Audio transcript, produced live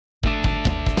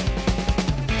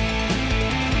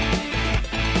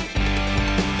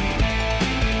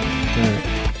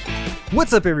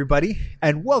What's up, everybody,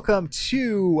 and welcome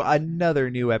to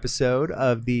another new episode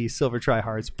of the Silver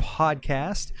Tryhards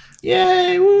podcast.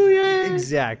 Yay! Woo! Yay!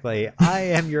 Exactly. I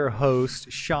am your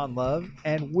host, Sean Love,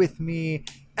 and with me,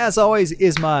 as always,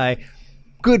 is my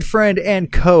good friend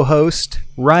and co-host,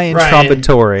 Ryan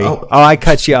Trombatori. Oh, I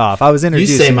cut you off. I was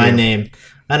introducing you. You say my name.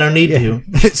 I don't need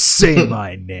to. Say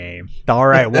my name. All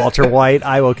right, Walter White.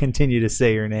 I will continue to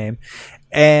say your name.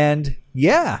 And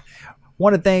yeah,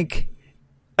 want to thank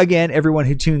again everyone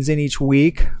who tunes in each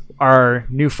week, our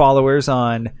new followers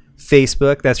on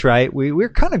Facebook. That's right, we're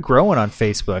kind of growing on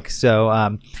Facebook,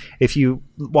 so if you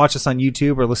watch us on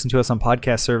YouTube or listen to us on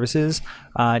podcast services,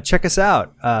 check us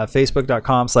out,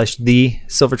 facebook.com/the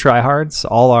Silver Tryhards.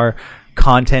 All our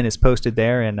content is posted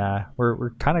there, and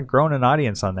we're kind of growing an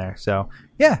audience on there, so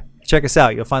yeah, check us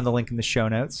out. You'll find the link in the show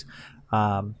notes.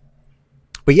 But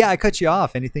yeah, I cut you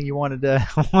off. Anything you wanted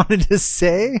to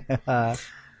say?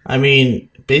 I mean,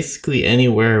 basically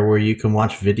anywhere where you can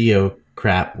watch video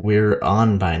crap, we're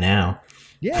on by now.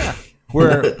 Yeah,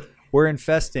 we're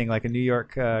infesting like a New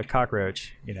York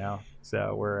cockroach, you know.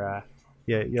 So we're a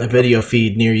video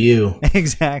feed near you.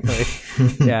 Exactly.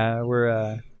 Yeah,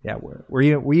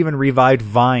 we even revived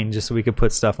Vine just so we could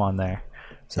put stuff on there.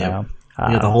 So. Yep.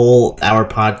 The whole hour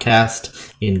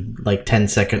podcast in like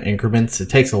 10-second increments. It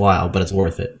takes a while, but it's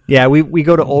worth it. Yeah, we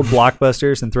go to old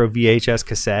Blockbusters and throw VHS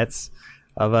cassettes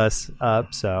of us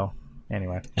up. So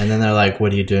anyway, and then they're like,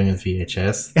 "What are you doing with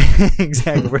VHS?"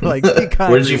 Exactly. We're like,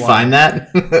 "Where did you find that?"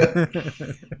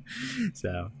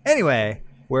 So anyway,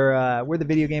 we're the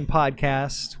video game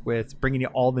podcast with bringing you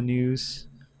all the news,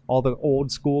 all the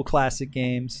old school classic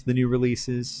games, the new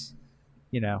releases.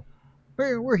 You know.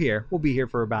 We're here. We'll be here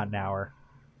for about an hour,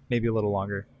 maybe a little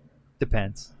longer.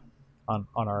 Depends on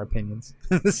our opinions.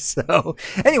 So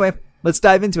anyway, let's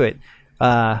dive into it.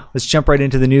 Let's jump right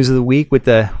into the news of the week with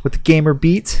the Gamer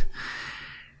Beat.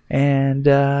 And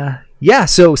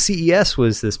so CES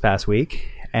was this past week,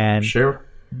 and sure,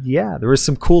 yeah, there was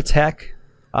some cool tech.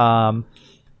 But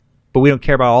we don't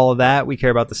care about all of that. We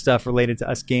care about the stuff related to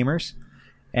us gamers.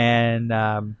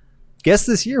 And guess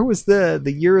this year was the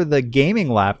year of the gaming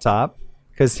laptop,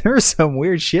 because there was some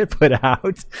weird shit put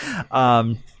out.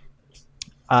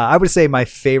 I would say my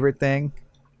favorite thing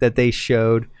that they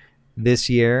showed this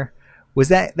year was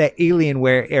that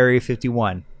Alienware Area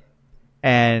 51.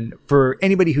 And for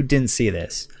anybody who didn't see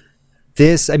this,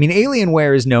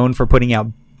 Alienware is known for putting out,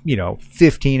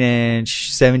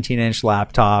 15-inch, 17-inch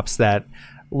laptops. That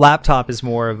laptop is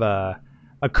more of a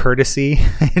courtesy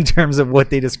in terms of what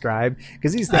they describe,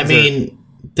 because these things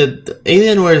the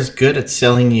Alienware is good at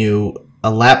selling you a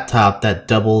laptop that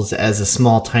doubles as a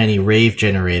small tiny rave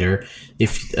generator /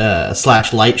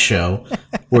 light show,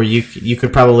 where you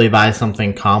could probably buy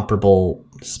something comparable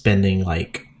spending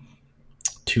like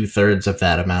 2/3 of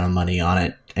that amount of money on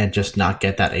it and just not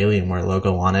get that Alienware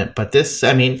logo on it. But this,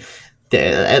 at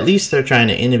least they're trying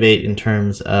to innovate in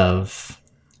terms of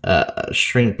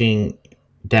shrinking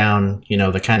down,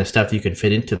 the kind of stuff you can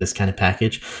fit into this kind of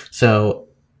package. So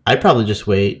I'd probably just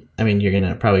wait. You're going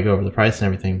to probably go over the price and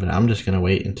everything, but I'm just going to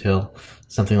wait until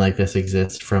something like this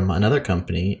exists from another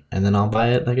company, and then I'll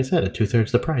buy it, like I said, at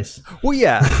 2/3 the price. Well,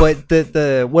 yeah, but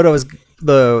the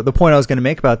point I was going to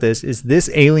make about this is this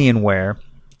Alienware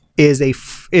is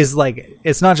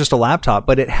it's not just a laptop,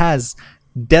 but it has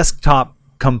desktop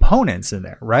components in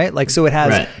there, right? Like, so it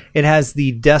has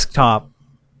the desktop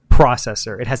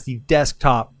processor, it has the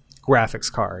desktop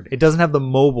graphics card. It doesn't have the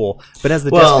mobile, but it has the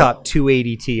desktop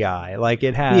 280 Ti. Like,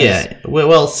 it has. Yeah.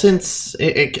 Well, since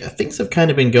things have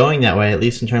kind of been going that way, at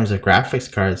least in terms of graphics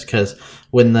cards, because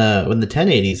when the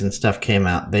 1080s and stuff came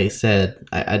out, they said,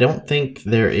 I don't think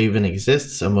there even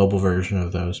exists a mobile version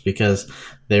of those, because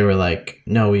they were like,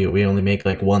 no, we only make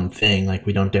like one thing. Like,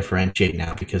 we don't differentiate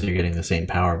now because you're getting the same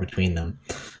power between them.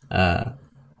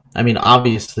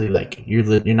 Obviously, like,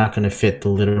 you're not going to fit the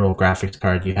literal graphics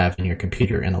card you have in your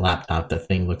computer in a laptop. That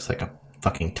thing looks like a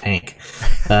fucking tank.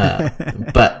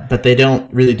 But they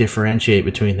don't really differentiate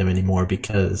between them anymore,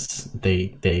 because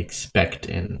they expect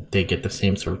and they get the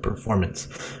same sort of performance,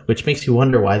 which makes you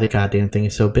wonder why the goddamn thing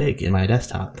is so big in my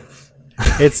desktop.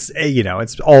 It's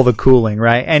it's all the cooling,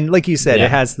 right? And like you said, It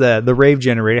has the rave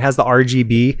generator, it has the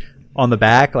RGB on the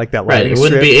back, like that lighting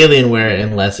strip. It wouldn't be Alienware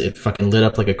unless it fucking lit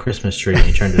up like a Christmas tree and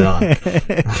you turned it on.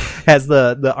 Has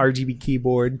the RGB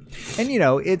keyboard, and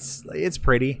it's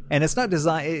pretty, and it's not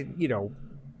designed.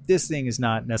 This thing is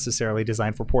not necessarily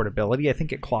designed for portability. I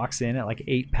think it clocks in at like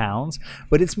 8 pounds,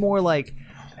 but it's more like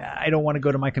I don't want to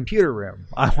go to my computer room.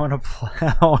 I want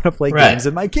to play games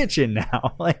in my kitchen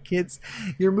now. Like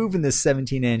you're moving this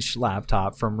 17-inch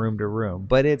laptop from room to room,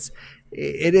 but it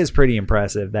is pretty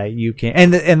impressive that you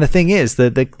can. And the thing is,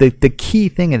 the key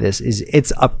thing of this is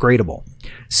it's upgradable.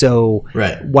 So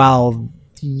while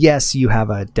yes, you have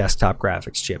a desktop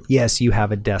graphics chip, yes, you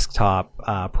have a desktop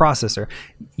processor,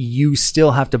 you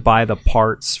still have to buy the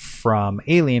parts from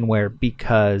Alienware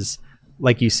because,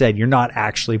 like you said, you're not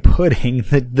actually putting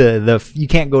the you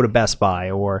can't go to Best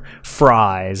Buy or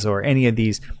Fry's or any of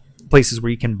these places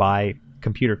where you can buy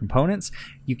computer components.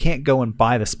 You can't go and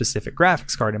buy the specific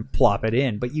graphics card and plop it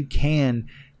in, but you can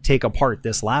take apart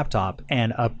this laptop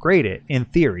and upgrade it in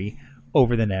theory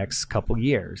over the next couple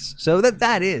years. So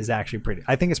that is actually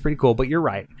I think it's pretty cool, but you're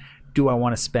right. Do I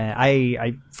want to spend,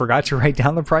 I forgot to write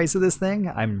down the price of this thing.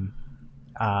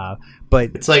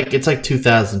 But it's like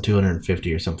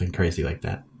 2,250 or something crazy like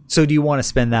that. So do you want to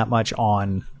spend that much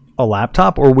on a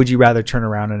laptop, or would you rather turn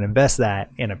around and invest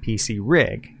that in a PC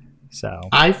rig? So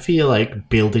I feel like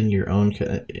building your own,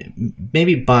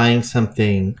 maybe buying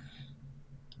something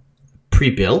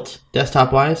pre-built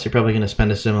desktop wise, you're probably going to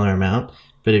spend a similar amount.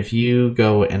 But if you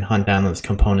go and hunt down those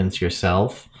components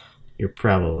yourself, you're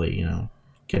probably,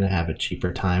 going to have a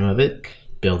cheaper time of it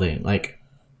building. Like,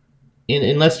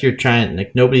 unless you're trying,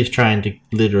 like, nobody's trying to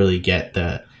literally get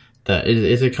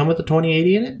is it come with the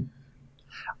 2080 in it?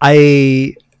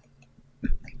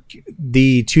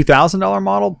 The $2,000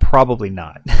 model, probably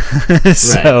not.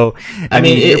 So, I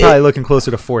mean, you're probably looking closer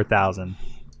to 4,000.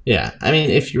 Yeah. I mean,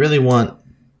 if you really want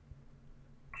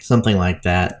something like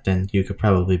that, then you could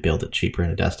probably build it cheaper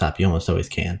in a desktop. You almost always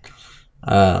can.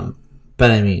 But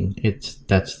I mean,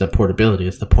 that's the portability.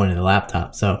 It's the point of the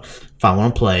laptop. So if I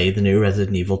want to play the new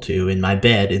Resident Evil 2 in my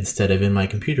bed instead of in my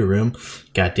computer room,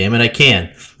 God damn it, I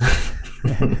can.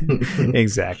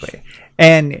 Exactly.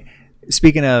 And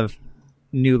speaking of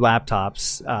new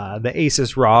laptops, the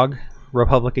Asus ROG,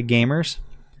 Republic of Gamers.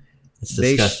 It's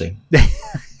disgusting.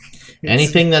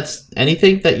 Anything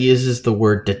that uses the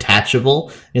word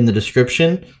detachable in the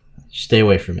description, stay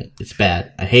away from it. It's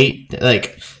bad. I hate,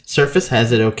 like, Surface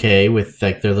has it okay with,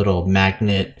 like, their little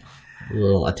magnet,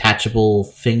 little attachable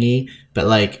thingy, but,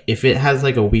 like, if it has,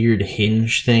 like, a weird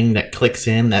hinge thing that clicks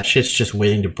in, that shit's just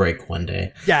waiting to break one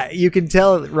day. Yeah, you can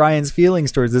tell Ryan's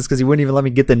feelings towards this because he wouldn't even let me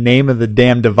get the name of the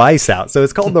damn device out. So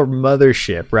it's called the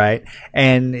mothership, right?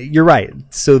 And you're right.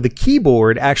 So the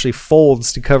keyboard actually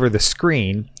folds to cover the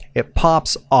screen. It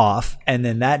pops off, and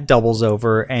then that doubles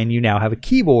over, and you now have a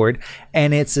keyboard,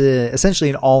 and it's essentially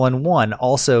an all-in-one.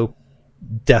 Also,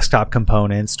 desktop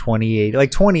components, 2080.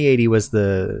 Like 2080 was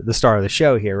the star of the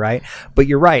show here, right? But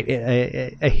you're right.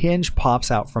 A hinge pops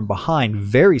out from behind,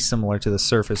 very similar to the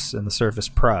Surface and the Surface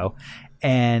Pro,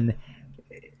 and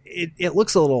it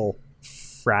looks a little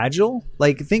fragile.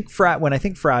 Like when I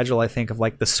think fragile, I think of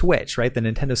like the Switch, right? The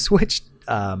Nintendo Switch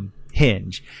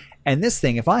hinge, and this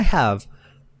thing, if I have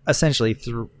essentially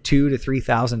 $2,000 to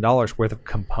 $3,000 worth of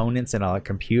components in a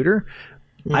computer,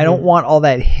 I don't want all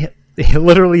that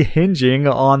literally hinging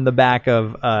on the back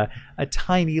of a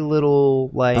tiny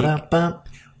little, like,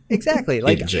 exactly,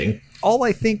 like hinging. All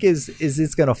I think is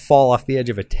it's going to fall off the edge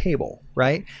of a table,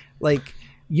 right? Like,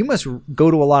 you must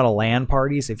go to a lot of LAN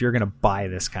parties if you're going to buy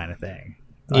this kind of thing.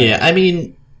 Like, yeah, I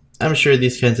mean, I'm sure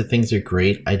these kinds of things are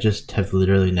great. I just have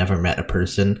literally never met a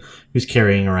person who's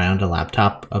carrying around a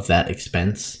laptop of that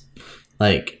expense.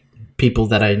 Like, people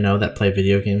that I know that play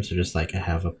video games are just like, I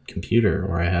have a computer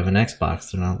or I have an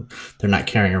Xbox. They're not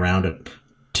carrying around a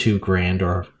 $2,000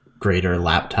 or greater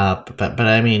laptop. But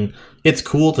I mean, it's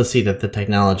cool to see that the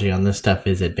technology on this stuff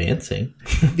is advancing.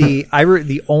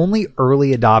 The only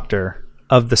early adopter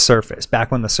of the Surface, back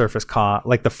when the Surface cost,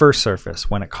 like the first Surface,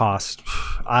 when it cost,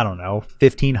 I don't know,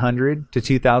 $1,500 to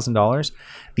 $2,000,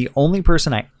 the only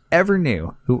person I ever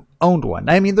knew who owned one.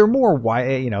 I mean, they're more,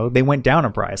 they went down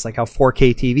in price, like how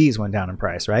 4K TVs went down in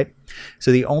price, right?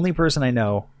 So the only person I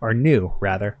know, or knew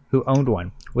rather, who owned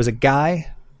one was a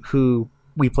guy who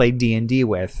we played D&D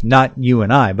with, not you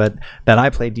and I, but that I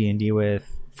played D&D with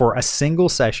for a single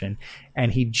session,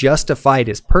 and he justified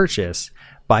his purchase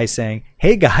by saying,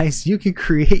 hey guys, you can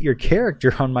create your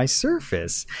character on my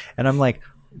Surface. And I'm like,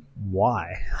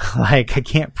 why? Like, I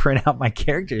can't print out my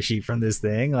character sheet from this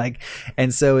thing. Like,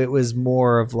 and so it was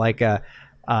more of like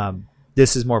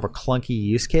this is more of a clunky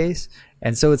use case.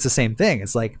 And so it's the same thing.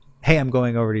 It's like, hey, I'm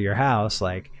going over to your house.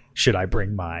 Like, should I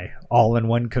bring my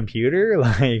all-in-one computer?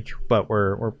 Like, but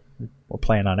we're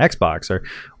playing on Xbox,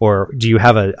 or do you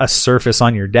have a Surface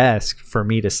on your desk for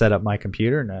me to set up my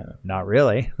computer? No, not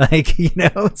really. Like,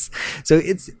 so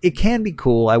it can be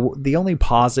cool. The only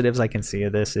positives I can see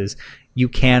of this is you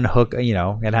can hook,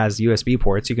 it has USB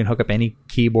ports. You can hook up any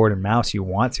keyboard and mouse you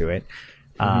want to it.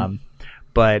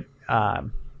 But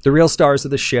the real stars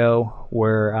of the show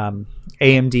were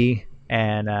AMD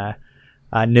and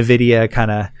NVIDIA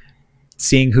kind of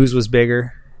seeing whose was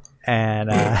bigger. And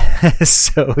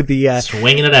so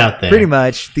swinging it out there. Pretty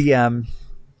much the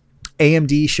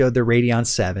AMD showed their Radeon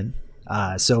 7.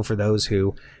 So for those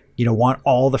who want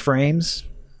all the frames,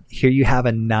 here you have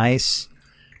a nice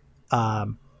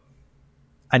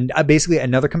basically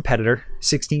another competitor,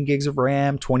 16 gigs of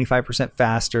RAM, 25%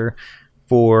 faster.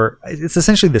 It's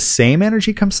essentially the same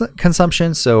energy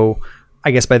consumption. So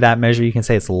I guess by that measure, you can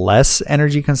say it's less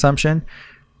energy consumption.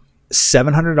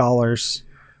 $700.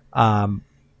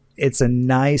 It's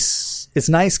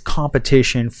nice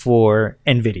competition for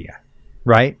NVIDIA,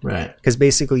 right? Right. Because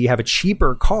basically you have a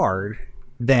cheaper card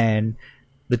than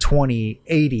the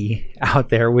 2080 out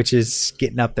there, which is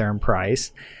getting up there in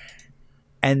price.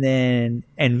 And then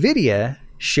NVIDIA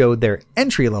showed their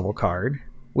entry-level card,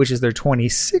 which is their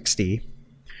 2060,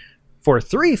 for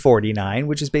 $349,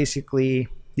 which is basically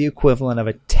the equivalent of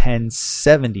a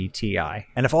 1070 Ti.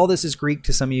 And if all this is Greek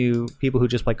to some of you people who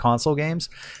just play console games,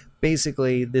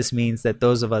 basically this means that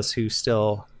those of us who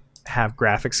still have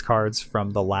graphics cards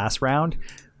from the last round,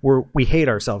 we hate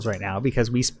ourselves right now because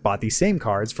we bought these same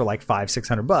cards for like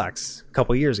 $500-$600 a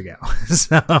couple years ago.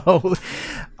 So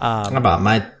I bought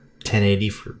my 1080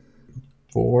 for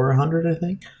 $400, I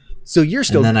think. So you're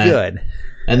still good.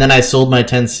 And then I sold my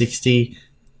 1060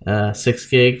 6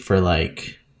 gig for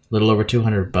like a little over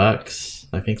 $200.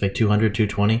 I think like 200,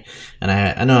 220. And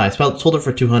I sold it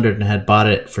for 200 and had bought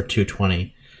it for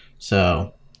 220.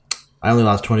 So I only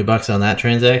lost $20 on that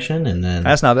transaction, and then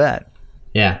that's not bad.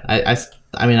 Yeah,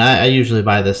 I usually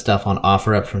buy this stuff on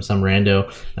OfferUp from some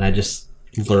rando, and I just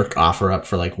lurk OfferUp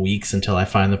for like weeks until I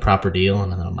find the proper deal,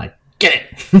 and then I'm like, get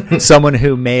it. Someone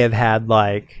who may have had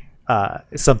like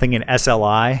something in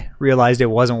SLI realized it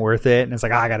wasn't worth it, and it's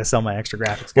like, I got to sell my extra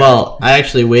graphics card. Well, I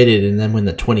actually waited, and then when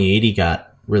the 2080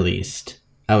 got released,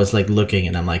 I was like looking,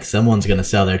 and I'm like, someone's gonna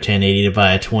sell their 1080 to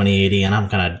buy a 2080, and I'm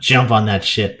gonna jump on that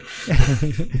shit.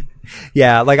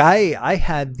 Yeah, like I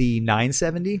had the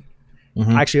 970.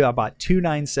 Actually, I bought two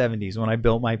 970s when I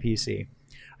built my PC.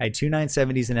 I had two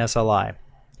 970s in SLI.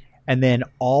 And then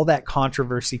all that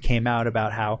controversy came out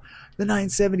about how the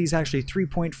 970 is actually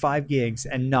 3.5 gigs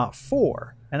and not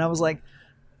 4. And I was like,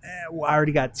 well, I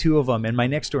already got 2 of them. And my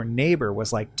next door neighbor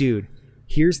was like, dude,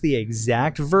 here's the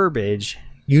exact verbiage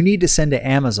you need to send to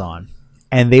Amazon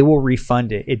and they will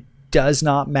refund it. It does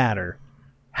not matter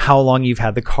how long you've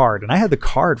had the card. And I had the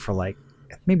card for like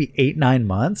maybe 8-9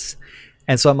 months.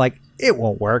 And so I'm like, it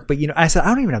won't work. But I said, I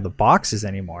don't even have the boxes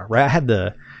anymore, right? I had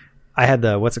the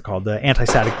what's it called? The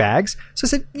anti-static bags. So I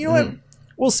said, you know what?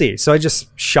 We'll see. So I just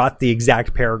shot the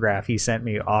exact paragraph he sent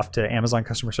me off to Amazon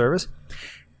customer service.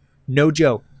 No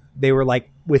joke. They were like,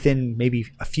 within maybe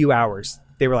a few hours,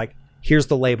 they were like, here's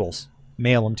the labels,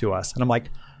 mail them to us. And I'm like,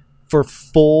 for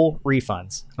full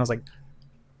refunds. And I was like,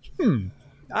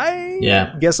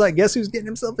 guess who's getting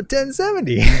himself a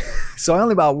 1070. So I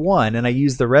only bought one, and I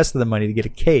used the rest of the money to get a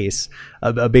case,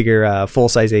 a bigger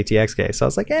full-size ATX case. So I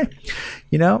was like,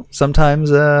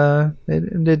 sometimes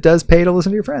it does pay to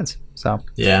listen to your friends. So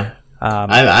yeah,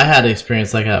 I had an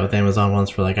experience like that with Amazon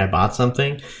once, where like I bought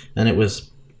something and it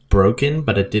was broken,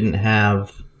 but it didn't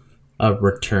have a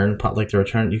return, like the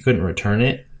return, you couldn't return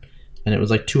it, and it was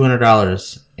like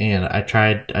 $200. And I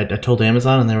told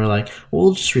Amazon, and they were like, well,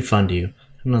 we'll just refund you.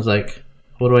 And I was like,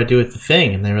 what do I do with the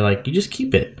thing? And they were like, you just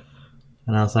keep it.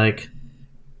 And I was like,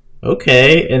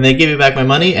 okay. And they gave me back my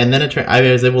money, and then I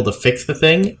was able to fix the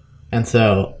thing. And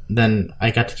so then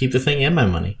I got to keep the thing and my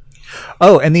money.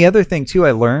 Oh, and the other thing too,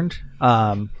 I learned,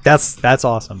 that's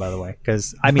awesome, by the way,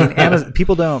 because I mean, Amazon,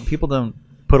 people don't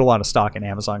put a lot of stock in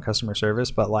Amazon customer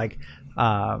service, but like,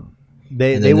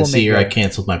 they will make. I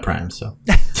canceled my Prime, so.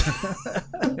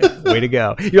 Way to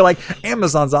go! You're like,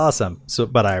 Amazon's awesome,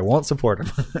 but I won't support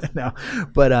them. No,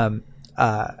 but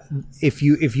if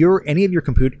you're any of your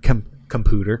computer,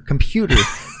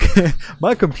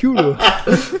 my computer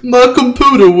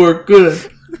worked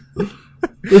good.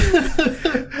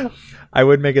 I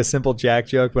would make a simple Jack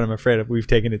joke, but I'm afraid we've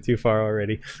taken it too far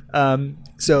already.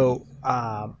 So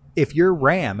if your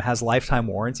RAM has lifetime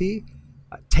warranty,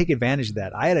 take advantage of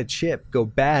that. I had a chip go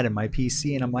bad in my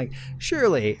PC, and I'm like,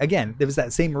 surely, again, there was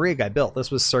that same rig I built.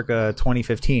 This was circa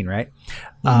 2015, right?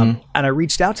 And I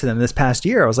reached out to them this past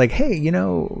year. I was like, hey,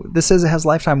 this says it has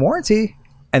lifetime warranty.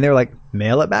 And they were like,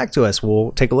 mail it back to us.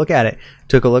 We'll take a look at it.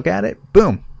 Took a look at it.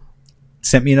 Boom.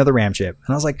 Sent me another RAM chip.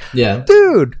 And I was like, yeah,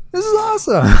 dude, this is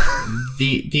awesome.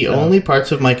 The only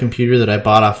parts of my computer that I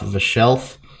bought off of a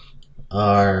shelf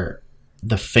are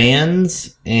the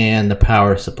fans and the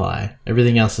power supply.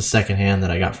 Everything else is secondhand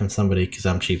that I got from somebody because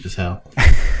I'm cheap as hell.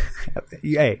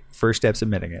 Hey, first step's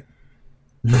admitting it.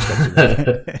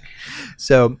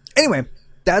 So anyway,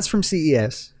 that's from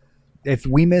CES. If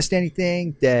we missed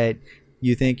anything that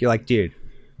you think you're like, dude,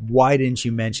 why didn't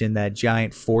you mention that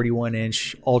giant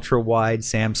 41-inch ultra-wide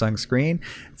Samsung screen?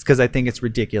 It's because I think it's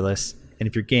ridiculous. And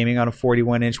if you're gaming on a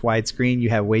 41-inch wide screen, you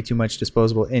have way too much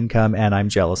disposable income, and I'm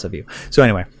jealous of you. So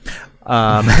anyway,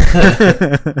 but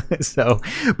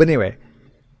anyway,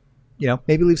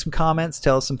 maybe leave some comments,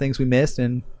 tell us some things we missed,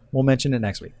 and we'll mention it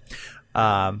next week.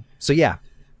 So yeah,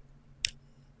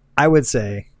 I would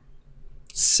say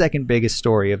second biggest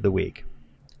story of the week.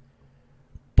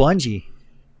 Bungie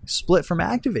split from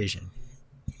Activision,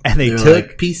 and they took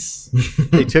like, peace.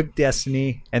 They took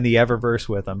Destiny and the Eververse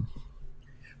with them.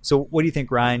 So what do you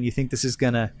think, Ryan? You think this is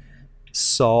going to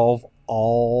solve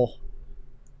all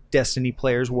Destiny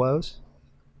players' woes?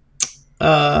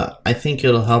 I think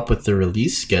it'll help with the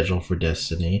release schedule for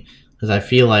Destiny, because I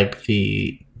feel like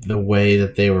the way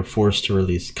that they were forced to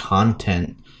release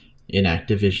content in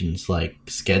Activision's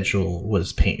schedule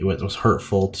was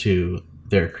hurtful to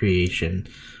their creation.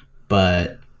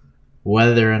 But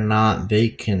whether or not they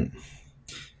can,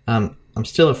 I'm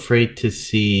still afraid to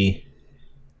see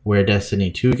where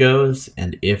Destiny 2 goes,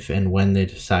 and if and when they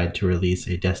decide to release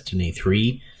a Destiny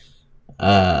 3.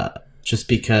 Just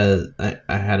because I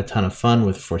had a ton of fun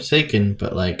with Forsaken,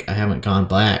 but I haven't gone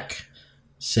back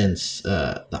since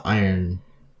the Iron,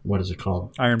 what is it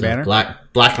called? Iron Banner?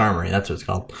 Black Armory, that's what it's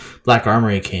called. Black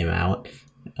Armory came out.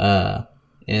 And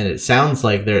it sounds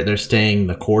like they're staying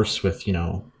the course with,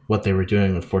 what they were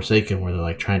doing with Forsaken, where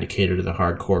they're trying to cater to the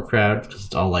hardcore crowd, because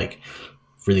it's all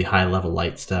really high level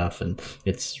light stuff, and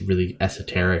it's really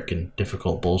esoteric and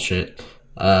difficult bullshit.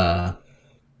 And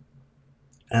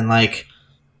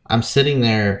I'm sitting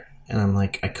there and I'm I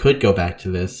could go back to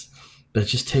this, but it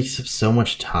just takes up so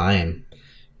much time,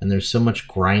 and there's so much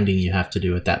grinding you have to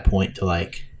do at that point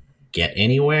to get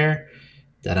anywhere,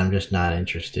 that I'm just not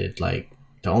interested. I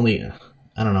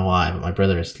don't know why, but my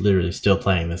brother is literally still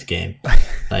playing this game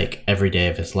every day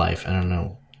of his life. I don't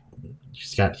know.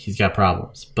 He's got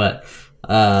problems, but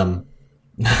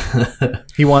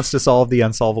he wants to solve the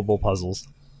unsolvable puzzles.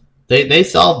 They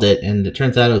solved it, and it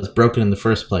turns out it was broken in the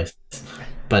first place.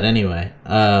 But anyway,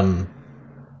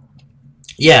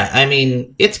 yeah, I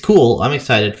mean, it's cool. I'm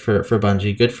excited for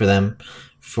Bungie. Good for them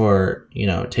for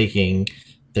taking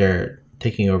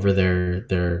over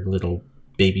their little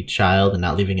baby child and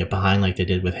not leaving it behind like they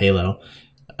did with Halo.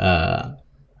 I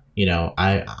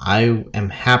am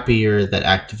happier that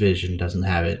Activision doesn't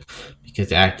have it, because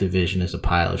Activision is a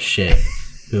pile of shit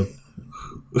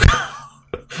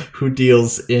who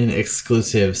deals in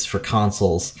exclusives for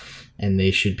consoles, and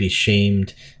they should be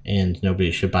shamed, and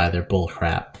nobody should buy their bull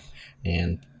crap,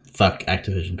 and fuck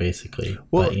Activision basically.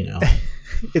 Well, but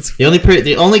it's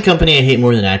the only company I hate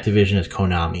more than Activision is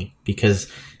Konami,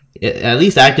 because at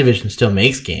least Activision still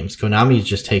makes games. Konami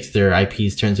just takes their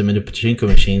IPs, turns them into pachinko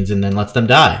machines, and then lets them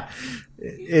die.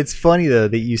 It's funny though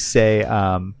that you say,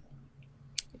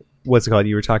 what's it called?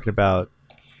 You were talking about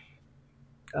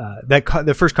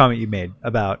the first comment you made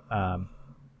about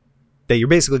that you're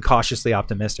basically cautiously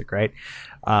optimistic, right?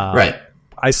 Right.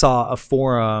 I saw a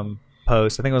forum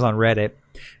post, I think it was on Reddit,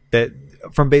 that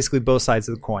from basically both sides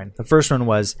of the coin. The first one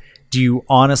was, do you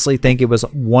honestly think it was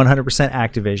 100%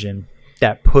 Activision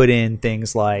that put in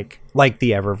things like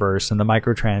the Eververse and the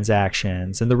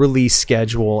microtransactions and the release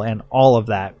schedule and all of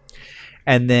that?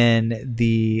 And then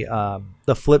the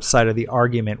flip side of the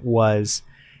argument was,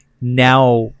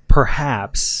 now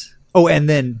perhaps, and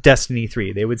then Destiny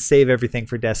 3. They would save everything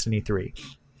for Destiny 3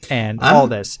 and all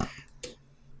this.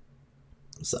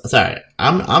 Sorry,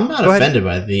 I'm not offended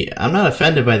by the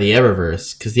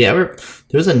Eververse, because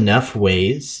there's enough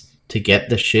ways to get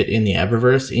the shit in the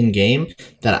Eververse in game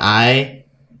that I,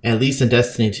 at least in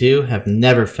Destiny 2, have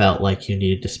never felt like you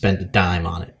needed to spend a dime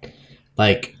on it.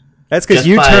 That's because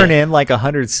you turn in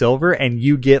 100 silver and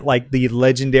you get the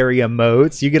legendary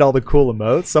emotes. You get all the cool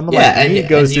emotes. Someone me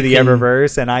goes to the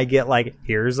Eververse and I get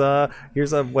here's a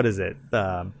what is it?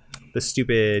 The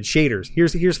stupid shaders.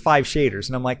 Here's 5 shaders,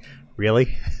 and I'm like,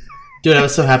 really? Dude, I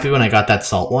was so happy when I got that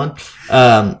salt one.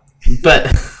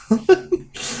 But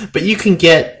but you can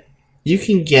get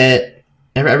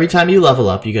every time you level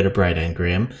up, you get a bright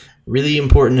engram. Really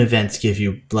important events give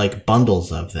you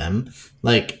bundles of them.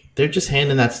 They're just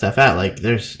handing that stuff out.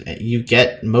 You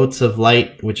get motes of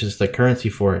light, which is the currency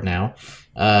for it now.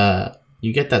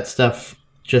 You get that stuff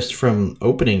just from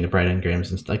opening the bright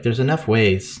engrams, and there's enough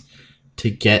ways to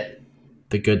get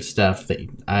the good stuff that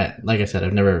like I said,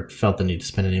 I've never felt the need to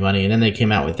spend any money. And then they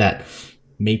came out with that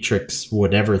Matrix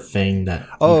whatever thing that.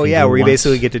 Oh yeah, where you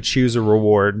basically get to choose a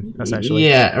reward essentially.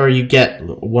 Yeah, or you get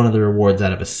one of the rewards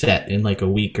out of a set in like a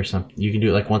week or something. You can do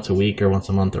it like once a week or once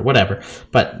a month or whatever.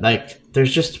 But like,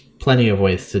 there's just plenty of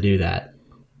ways to do that.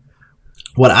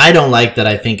 What I don't like that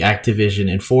I think Activision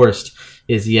enforced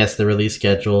is, yes, the release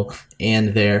schedule and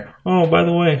their, oh, by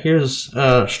the way, here's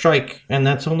Strike, and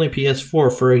that's only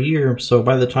PS4 for a year, so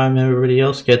by the time everybody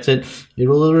else gets it, it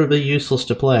will literally be useless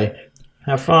to play.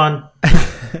 Have fun.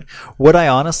 What I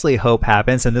honestly hope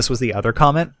happens, and this was the other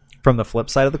comment from the flip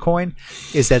side of the coin,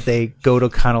 is that they go to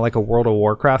kind of like a World of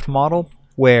Warcraft model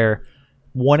where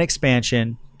one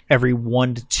expansion every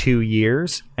 1 to 2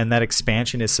 years, and that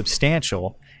expansion is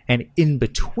substantial, and in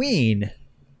between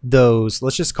those,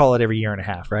 let's just call it every year and a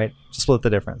half, right? To split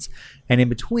the difference. And in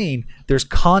between, there's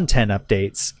content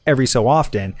updates every so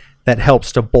often that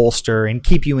helps to bolster and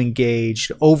keep you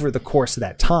engaged over the course of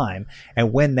that time.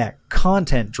 And when that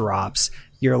content drops,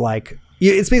 you're like,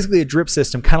 it's basically a drip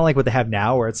system, kind of like what they have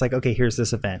now, where it's like, okay, here's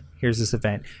this event, here's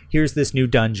this new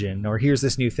dungeon, or here's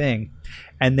this new thing.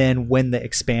 And then when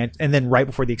and then right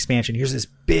before the expansion, here's this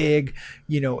big,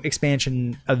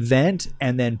 expansion event,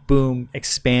 and then boom,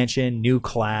 expansion, new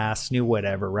class, new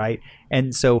whatever, right?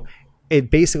 And so it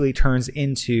basically turns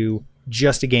into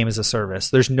just a game as a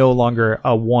service. There's no longer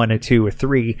a 1, a 2, or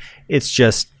 3. It's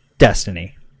just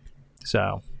Destiny.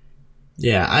 So,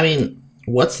 yeah, I mean,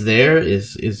 what's there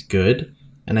is good,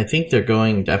 and I think they're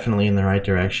going definitely in the right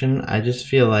direction. I just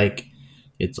feel like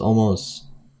it's almost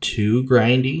too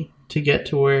grindy to get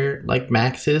to where like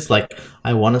Max is. Like,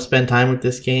 I want to spend time with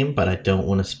this game, but I don't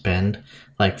want to spend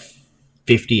like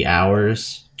 50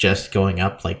 hours just going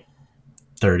up like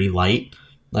 30 light.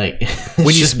 Like, when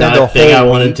you just spend not a a thing whole I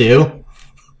want to week. do.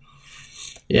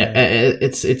 Yeah,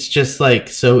 it's just like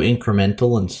so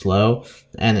incremental and slow,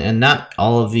 and not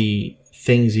all of the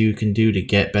things you can do to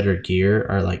get better gear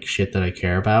are like shit that I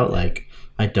care about. Like,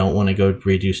 I don't want to go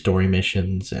redo story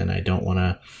missions, and I don't want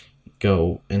to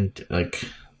go and like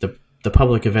the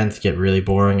public events get really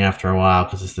boring after a while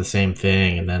because it's the same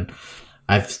thing. And then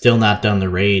I've still not done the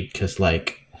raid because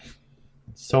like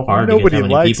it's so hard to get that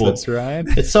many people. This, right?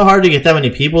 It's so hard to get that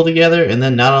many people together, and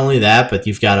then not only that, but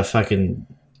you've got to fucking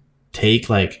take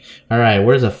like, all right,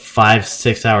 where's a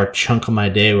 5-6 hour chunk of my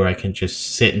day where I can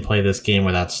just sit and play this game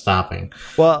without stopping?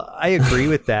 Well, I agree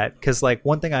with that, because like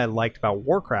one thing I liked about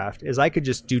Warcraft is I could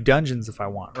just do dungeons if I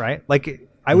want, right? Like,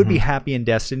 I would be happy in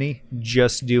Destiny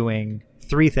just doing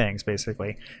 3 things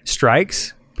basically: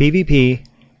 strikes, PvP,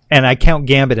 and I count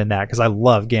Gambit in that because I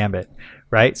love Gambit,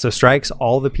 right? So strikes,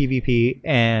 all the PvP,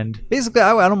 and basically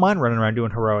I don't mind running around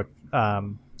doing heroic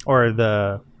or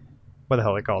the, what the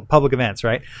hell are they called, public events,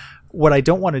 right? What I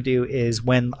don't want to do is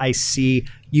when I see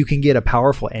you can get a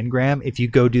powerful engram if you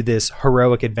go do this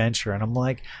heroic adventure, and I'm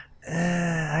like,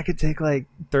 I could take like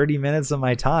 30 minutes of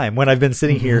my time when I've been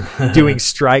sitting here doing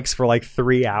strikes for like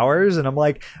 3 hours, and I'm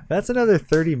like, that's another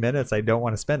 30 minutes I don't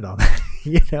want to spend on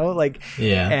that. Like,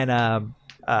 yeah. And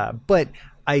but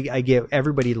I get,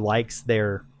 everybody likes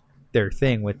their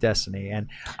thing with Destiny, and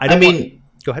I mean,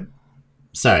 go ahead.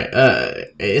 Sorry,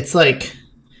 it's like,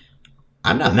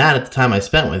 I'm not mad at the time I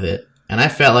spent with it, and I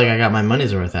felt like I got my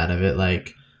money's worth out of it.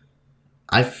 Like,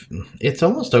 it's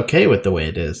almost okay with the way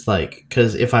it is. Like,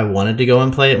 because if I wanted to go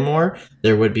and play it more,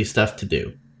 there would be stuff to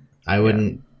do. I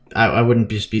wouldn't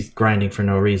just be grinding for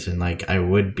no reason. Like, I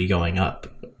would be going up,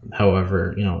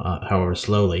 however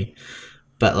slowly.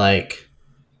 But like,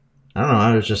 I don't know.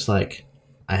 I was just like,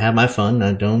 I have my fun.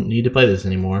 I don't need to play this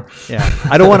anymore. Yeah,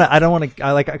 I don't want to.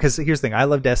 I like, because here's the thing: I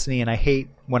love Destiny, and I hate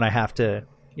when I have to,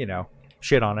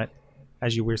 shit on it,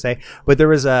 as you were saying. But there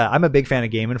was I'm a big fan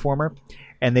of Game Informer,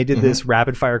 and they did this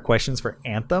rapid fire questions for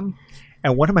Anthem,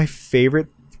 and one of my favorite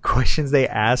questions they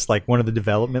asked, like one of the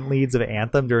development leads of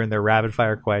Anthem during their rapid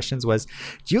fire questions, was,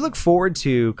 do you look forward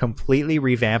to completely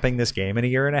revamping this game in a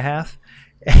year and a half?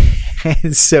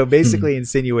 And so basically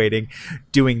insinuating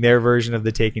doing their version of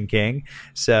the Taken King.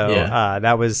 So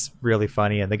that was really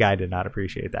funny, and the guy did not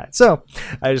appreciate that. So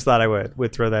I just thought I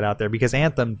would throw that out there, because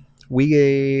Anthem,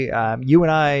 you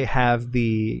and I have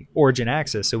the Origin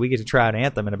access, so we get to try out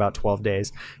Anthem in about 12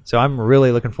 days. So I'm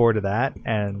really looking forward to that,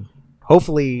 and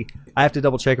hopefully, I have to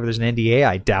double check if there's an NDA.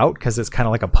 I doubt, because it's kind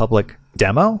of like a public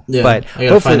demo. Yeah, but I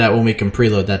gotta find out when we can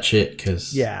preload that shit,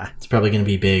 because it's probably going to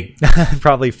be big.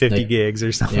 Probably 50 gigs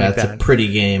or something like that. Yeah, it's a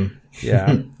pretty game.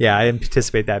 Yeah, I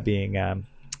anticipate that being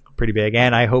pretty big,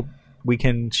 and I hope we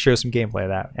can show some gameplay of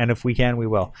that. And if we can, we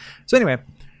will. So anyway,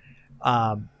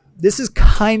 this is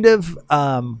kind of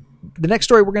the next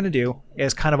story we're going to do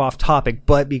is kind of off topic,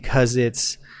 but because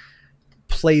it's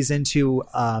plays into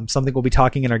something we'll be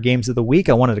talking in our games of the week,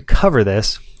 I wanted to cover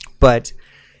this. But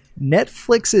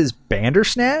Netflix's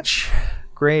Bandersnatch,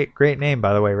 great name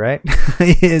by the way, right?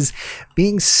 Is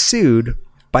being sued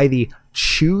by the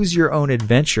Choose Your Own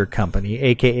Adventure company,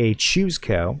 aka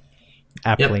ChooseCo,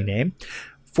 aptly named,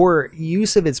 for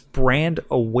use of its brand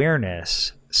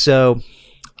awareness. So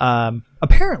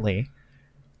apparently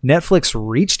Netflix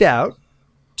reached out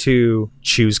to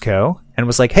ChooseCo and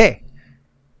was like, hey,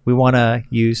 we want to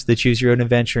use the Choose Your Own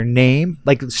Adventure name.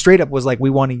 Like, straight up was like, we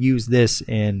want to use this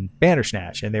in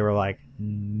Bandersnatch. And they were like,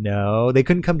 no, they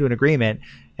couldn't come to an agreement.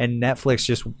 And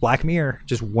Netflix Black Mirror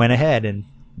just went ahead and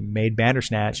made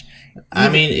Bandersnatch. I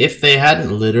mean, if they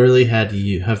hadn't literally have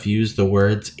used the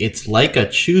words, it's like a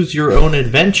Choose Your Own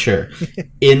Adventure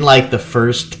in like the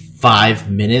first 5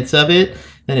 minutes of it,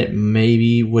 then it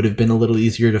maybe would have been a little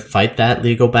easier to fight that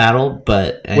legal battle.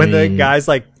 But the guy's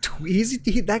like,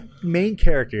 that main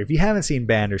character, if you haven't seen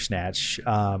Bandersnatch,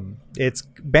 it's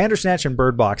Bandersnatch and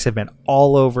Bird Box have been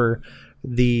all over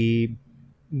the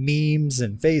memes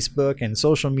and Facebook and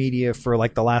social media for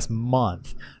like the last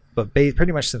month, but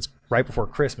pretty much since right before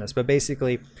Christmas. But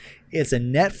basically, it's a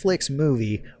Netflix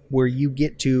movie where you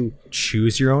get to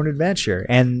choose your own adventure,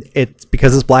 and it's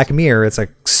because it's Black Mirror. It's a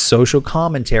social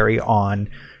commentary on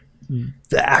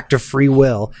the act of free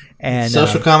will and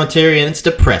social commentary, and it's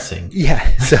depressing. Yeah,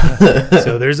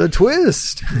 so there's a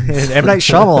twist, and M. Night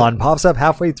Shyamalan pops up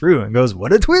halfway through and goes,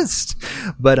 "What a twist!"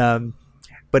 But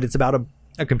it's about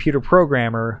a computer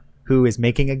programmer who is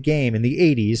making a game in the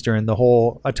 80s during the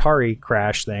whole Atari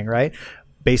crash thing, right?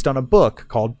 Based on a book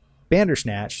called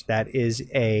Bandersnatch that is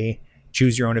a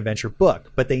choose your own adventure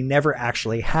book, but they never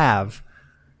actually have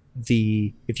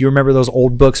if you remember those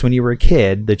old books when you were a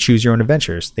kid, the choose your own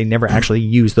adventures, they never actually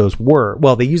use those words.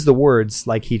 Well, they use the words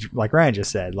like Ryan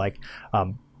just said, like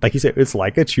he said, it's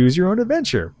like a choose your own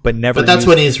adventure, but never. But that's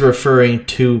when he's referring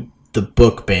to the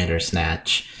book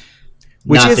Bandersnatch.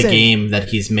 Not the game that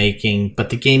he's making, but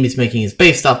the game he's making is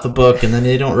based off the book, and then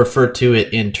they don't refer to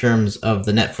it in terms of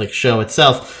the Netflix show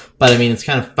itself. But I mean, it's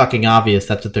kind of fucking obvious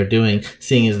that's what they're doing,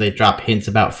 seeing as they drop hints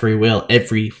about free will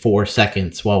every 4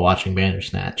 seconds while watching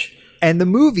Bandersnatch. And the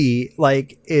movie,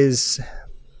 is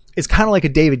kind of like a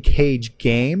David Cage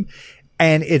game,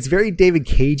 and it's very David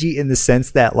Cagey in the sense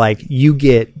that you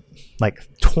get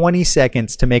 20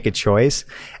 seconds to make a choice.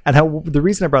 And the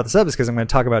reason I brought this up is because I'm going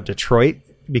to talk about Detroit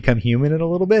Become Human in a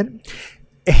little bit.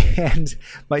 And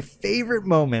my favorite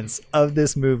moments of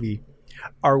this movie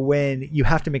are when you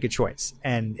have to make a choice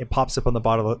and it pops up on the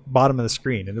bottom of the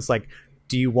screen, and it's like,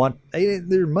 do you want,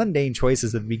 they're mundane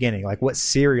choices at the beginning, like what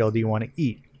cereal do you want to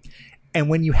eat? And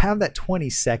when you have that 20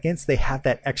 seconds, they have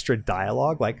that extra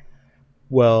dialogue like,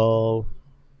 well,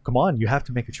 come on, you have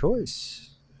to make a choice.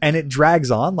 And it drags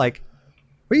on like,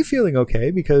 are you feeling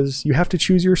okay? Because you have to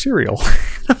choose your cereal.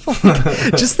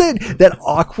 Just that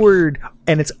awkward,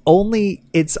 and it's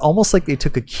almost like they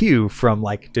took a cue from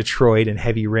Detroit and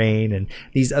Heavy Rain and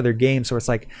these other games. So it's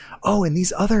like, oh, and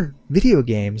these other video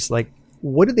games,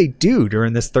 what do they do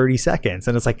during this 30 seconds?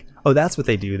 And it's like, oh, that's what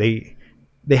they do.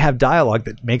 They have dialogue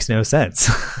that makes no sense.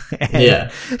 Yeah.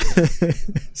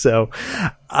 So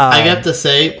I have to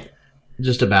say,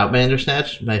 just about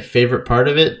Bandersnatch, my favorite part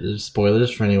of it is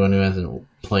spoilers for anyone who hasn't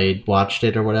watched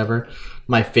it or whatever.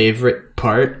 My favorite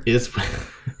part is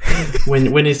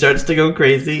when he starts to go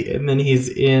crazy, and then he's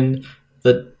in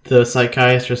the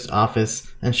psychiatrist's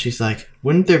office, and she's like,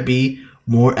 "Wouldn't there be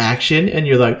more action?" And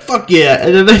you're like, "Fuck yeah!"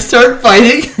 And then they start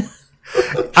fighting.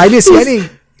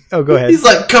 Oh, go ahead. He's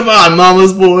like, "Come on,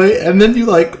 mama's boy," and then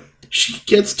she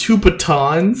gets 2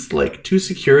 batons, 2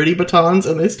 security batons,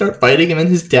 and they start fighting, and then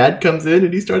his dad comes in,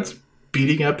 and he starts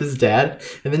beating up his dad,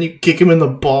 and then you kick him in the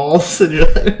balls, and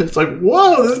it's like,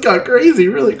 whoa, this got crazy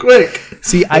really quick.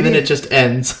 See, then it just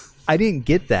ends. I didn't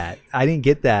get that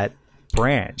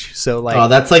branch. So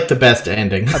that's the best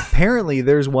ending. Apparently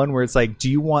there's one where it's like, do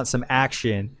you want some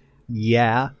action?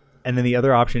 Yeah. And then the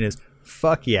other option is,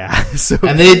 fuck yeah. So,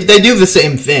 and they do the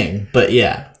same thing, but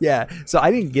yeah. Yeah. So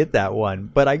I didn't get that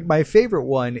one, but my favorite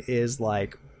one is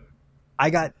I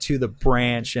got to the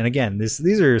branch, and again,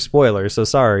 these are spoilers, so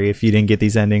sorry if you didn't get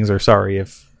these endings, or sorry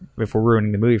if we're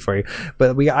ruining the movie for you.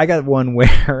 But I got one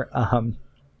where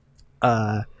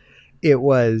it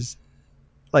was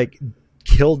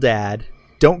kill dad,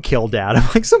 don't kill dad. I'm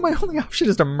like, so my only option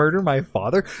is to murder my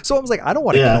father. So I was like, I don't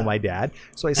want to kill my dad.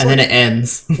 So I select, and then it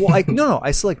ends. Well,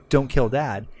 I select don't kill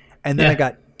dad, and then I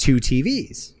got 2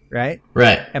 TVs, right?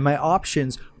 Right. And my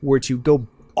options were to go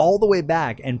all the way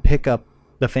back and pick up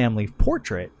the family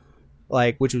portrait,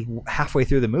 which was halfway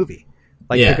through the movie,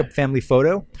 pick up family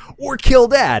photo or kill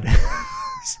dad.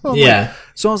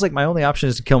 So I was like, my only option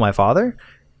is to kill my father.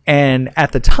 And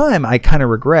at the time, I kind of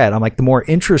regret. I'm like, the more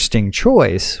interesting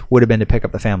choice would have been to pick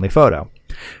up the family photo.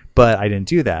 But I didn't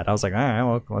do that. I was like, all right,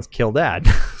 well, let's kill Dad.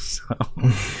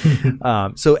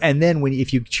 And then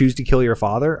if you choose to kill your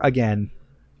father, again,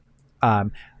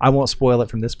 I won't spoil it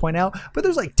from this point out, but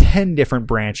there's like 10 different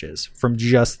branches from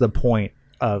just the point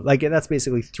of, like, that's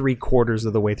basically 3/4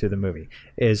 of the way through the movie.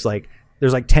 Is like,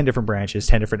 there's like 10 different branches,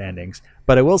 10 different endings.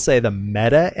 But I will say the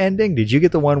meta ending, did you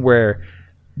get the one where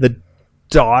the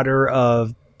daughter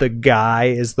of the guy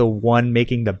is the one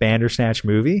making the Bandersnatch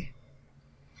movie?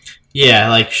 Yeah,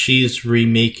 like she's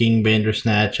remaking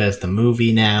Bandersnatch as the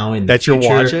movie now. That you're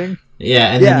watching?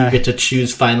 Yeah, and then you get to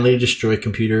choose finally destroy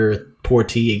computer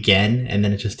portee again, and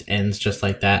then it just ends just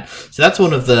like that. So that's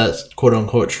one of the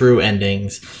quote-unquote true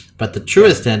endings. But the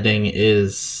truest ending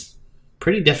is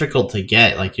pretty difficult to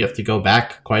get. Like, you have to go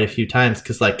back quite a few times,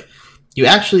 because, like, you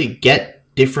actually get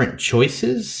different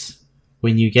choices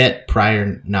when you get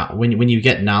when you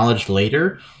get knowledge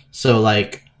later. So,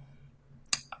 like,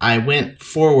 I went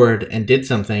forward and did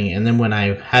something, and then when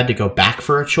I had to go back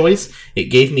for a choice, it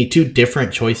gave me 2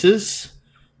 different choices.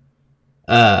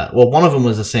 Well, one of them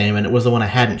was the same, and it was the one I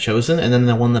hadn't chosen, and then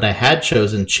the one that I had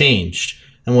chosen changed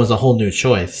and was a whole new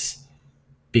choice,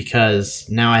 because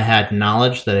now I had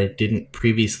knowledge that I didn't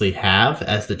previously have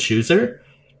as the chooser.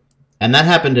 And that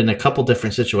happened in a couple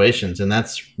different situations, and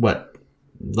that's when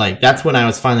I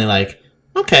was finally like,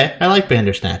 okay, I like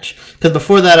Bandersnatch. Because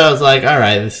before that, I was like, all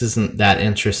right, this isn't that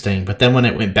interesting. But then when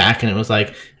it went back and it was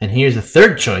like, and here's a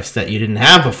third choice that you didn't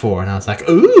have before, and I was like,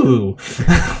 ooh.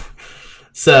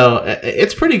 So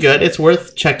it's pretty good. It's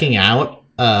worth checking out.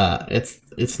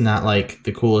 It's not like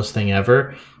the coolest thing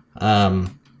ever.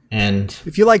 And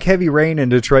if you like Heavy Rain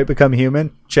and Detroit Become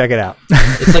Human, check it out.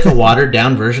 It's like a watered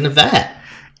down version of that.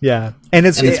 Yeah, and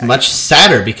it's much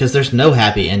sadder because there's no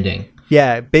happy ending.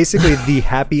 Yeah, basically the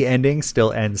happy ending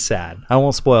still ends sad. I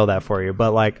won't spoil that for you,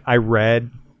 but like I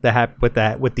read what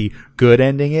the good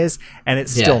ending is, and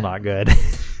it's still not good.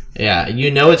 Yeah, you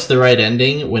know it's the right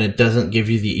ending when it doesn't give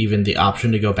you even the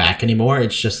option to go back anymore.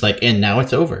 It's just like, and now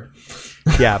it's over.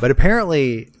 Yeah, but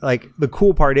apparently, like, the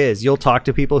cool part is you'll talk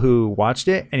to people who watched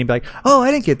it, and you'd be like, "Oh,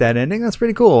 I didn't get that ending. That's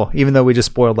pretty cool." Even though we just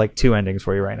spoiled like 2 endings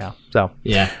for you right now. So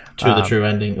yeah, the true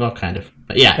ending. Well, kind of.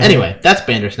 But yeah. Anyway, that's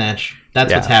Bandersnatch.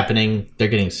 That's what's happening. They're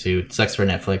getting sued. Sucks for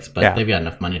Netflix, but they've got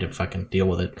enough money to fucking deal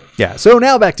with it. Yeah. So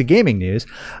now back to gaming news.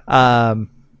 I'm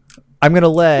gonna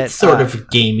let it's sort of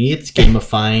gamey. It's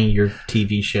gamifying your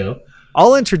TV show.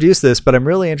 I'll introduce this, but I'm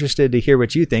really interested to hear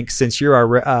what you think, since you're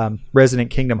our resident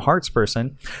Kingdom Hearts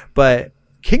person. But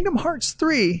Kingdom Hearts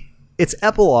 3, its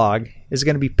epilogue, is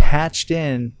going to be patched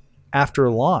in after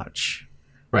launch.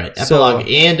 Right, epilogue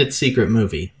and its secret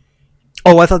movie.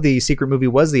 Oh, I thought the secret movie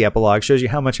was the epilogue. Shows you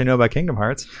how much I know about Kingdom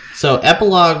Hearts. So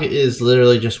epilogue is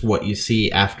literally just what you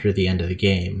see after the end of the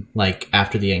game. Like,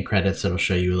 after the end credits, it'll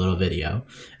show you a little video.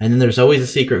 And then there's always a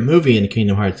secret movie in a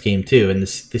Kingdom Hearts game, too. And the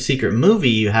secret movie,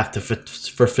 you have to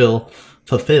fulfill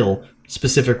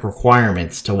specific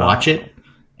requirements to watch it.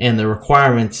 And the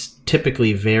requirements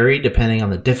typically vary depending on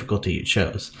the difficulty you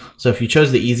chose. So if you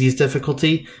chose the easiest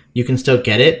difficulty, you can still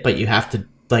get it, but you have to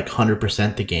like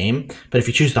 100% the game. But if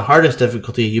you choose the hardest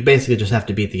difficulty, you basically just have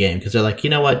to beat the game, because they're like, you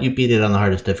know what, you beat it on the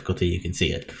hardest difficulty, you can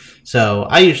see it. So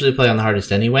I usually play on the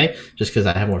hardest anyway, just because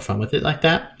I have more fun with it like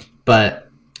that. But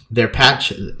their patch,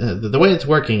 the way it's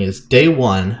working is day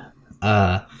 1,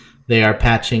 they are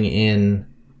patching in,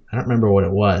 I don't remember what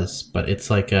it was, but it's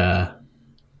like they're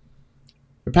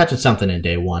patching something in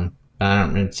day 1.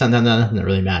 It's nothing that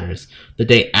really matters. The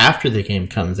day after the game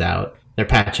comes out, they're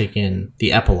patching in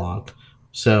the epilogue.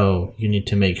 So you need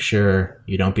to make sure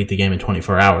you don't beat the game in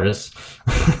 24 hours.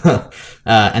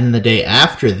 And the day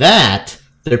after that,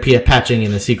 they're patching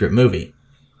in the secret movie.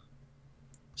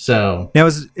 So now,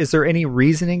 is there any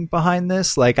reasoning behind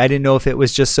this? Like, I didn't know if it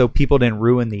was just so people didn't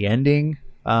ruin the ending,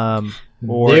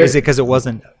 or is it because it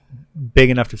wasn't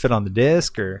big enough to fit on the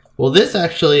disc? Or this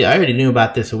actually, I already knew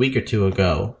about this a week or 2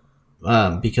 ago,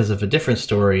 because of a different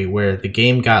story where the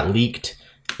game got leaked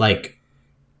like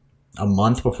a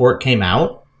month before it came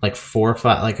out, like 4 or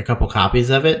 5, like a couple copies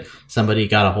of it. Somebody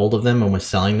got a hold of them and was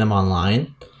selling them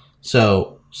online.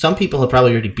 So some people have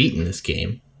probably already beaten this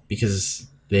game because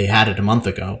they had it a month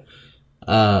ago.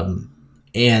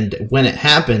 And when it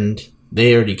happened,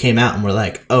 they already came out and were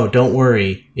like, oh, don't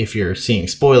worry, if you're seeing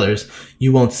spoilers,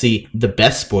 you won't see the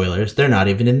best spoilers. They're not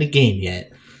even in the game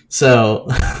yet. So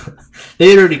they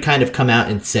had already kind of come out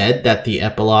and said that the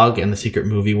epilogue and the secret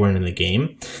movie weren't in the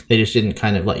game. They just didn't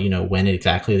kind of let you know when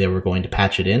exactly they were going to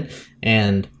patch it in.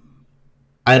 And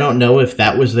I don't know if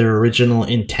that was their original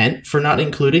intent for not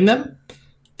including them,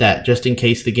 that just in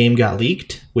case the game got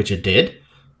leaked, which it did,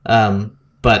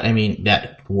 But I mean,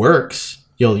 that works.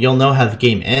 You'll know how the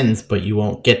game ends, but you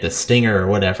won't get the stinger or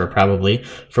whatever, probably,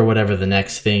 for whatever the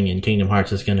next thing in Kingdom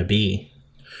Hearts is going to be.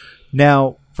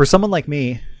 Now, for someone like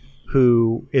me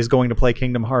who is going to play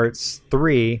Kingdom Hearts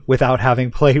 3 without having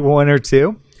played 1 or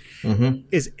 2,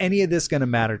 is any of this going to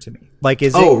matter to me? Like,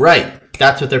 is right.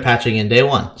 That's what they're patching in day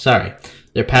one. Sorry.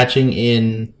 They're patching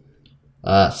in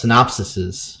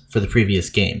synopsises for the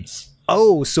previous games.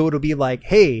 Oh, so it'll be like,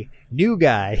 hey, new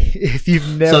guy, if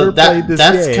you've never played this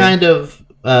game.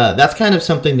 That's kind of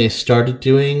something they started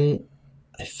doing,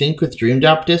 I think, with Dream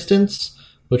Drop Distance,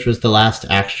 which was the last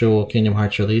actual Kingdom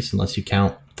Hearts release, unless you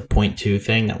count the 0.2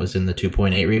 thing that was in the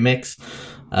 2.8 remix.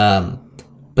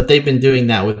 But they've been doing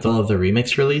that with all of the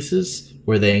remix releases,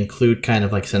 where they include kind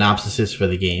of like synopsises for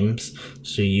the games,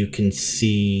 so you can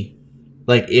see,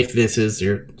 like, if this is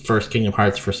your first Kingdom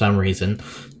Hearts for some reason,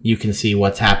 you can see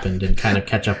what's happened and kind of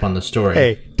catch up on the story.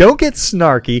 Hey, don't get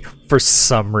snarky for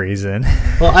some reason.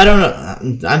 Well, I don't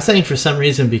know. I'm saying for some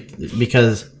reason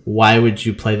because why would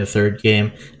you play the third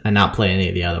game and not play any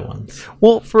of the other ones?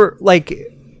 Well, for, like,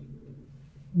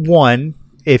 1,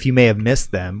 if you may have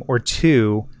missed them, or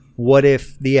 2, what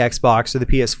if the Xbox or the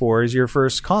PS4 is your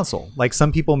first console? Like,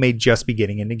 some people may just be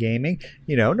getting into gaming.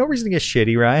 You know, no reason to get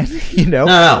shitty, Ryan. You know?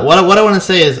 No. What I want to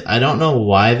say is I don't know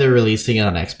why they're releasing it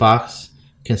on Xbox,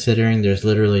 considering there's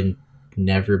literally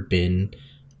never been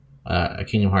a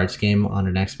Kingdom Hearts game on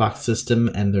an Xbox system,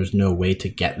 and there's no way to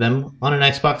get them on an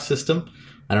Xbox system.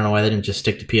 I don't know why they didn't just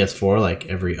stick to PS4 like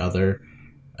every other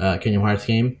Kingdom Hearts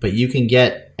game, but you can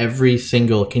get every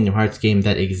single Kingdom Hearts game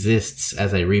that exists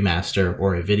as a remaster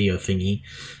or a video thingy.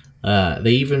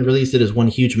 They even released it as one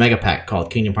huge mega pack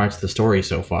called Kingdom Hearts The Story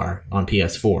so far on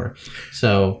PS4.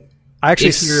 So I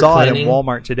actually saw it at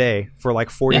Walmart today for like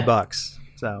 $40.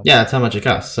 So yeah, that's how much it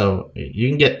costs. So you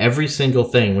can get every single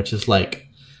thing, which is like,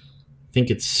 I think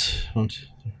it's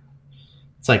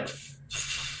like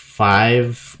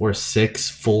 5 or 6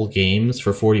 full games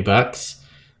for $40.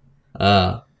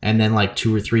 And then like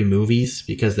 2 or 3 movies,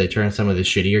 because they turned some of the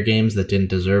shittier games that didn't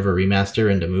deserve a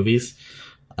remaster into movies.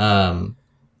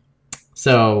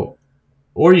 So,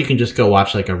 or you can just go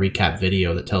watch like a recap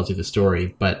video that tells you the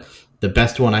story. But the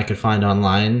best one I could find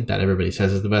online that everybody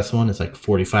says is the best one is like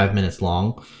 45 minutes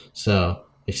long. So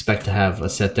expect to have a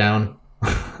sit down.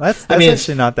 That's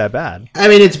actually not that bad. I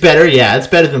mean, it's better. Yeah, it's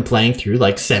better than playing through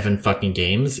like 7 fucking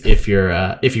games if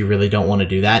you really don't want to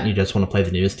do that and you just want to play the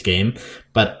newest game.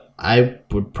 But I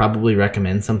would probably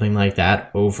recommend something like that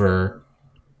over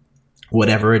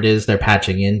whatever it is they're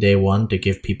patching in day one to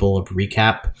give people a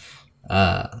recap.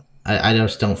 I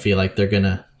just don't feel like they're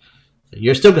gonna.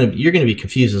 You're gonna be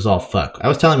confused as all fuck. I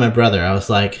was telling my brother, I was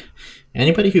like,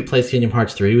 anybody who plays Kingdom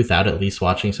Hearts 3 without at least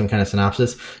watching some kind of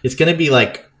synopsis, it's gonna be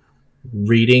like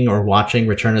reading or watching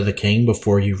Return of the King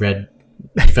before you read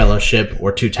Fellowship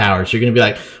or Two Towers. You're gonna be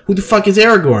like, who the fuck is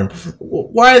Aragorn?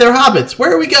 Why are there hobbits?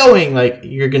 Where are we going? Like,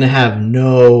 you're gonna have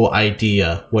no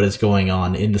idea what is going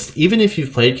on in this. Even if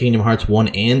you've played Kingdom Hearts 1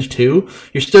 and 2,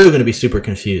 you're still gonna be super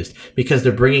confused because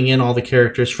they're bringing in all the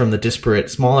characters from the disparate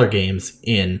smaller games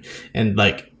in, and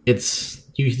like, it's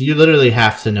you literally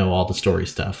have to know all the story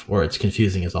stuff or it's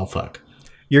confusing as all fuck.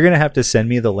 You're going to have to send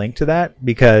me the link to that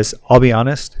because I'll be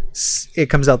honest, it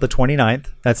comes out the 29th.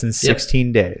 That's in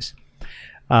 16 days.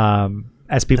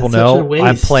 As people know,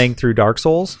 I'm playing through Dark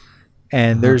Souls,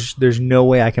 and there's no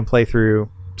way I can play through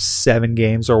 7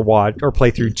 games or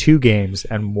play through 2 games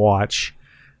and watch.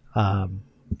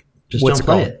 Just don't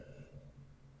play it.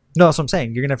 No, that's what I'm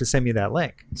saying. You're gonna have to send me that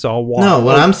link. So I'll watch. No,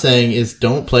 what I'm saying is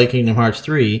don't play Kingdom Hearts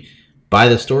 3. Buy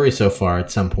the story so far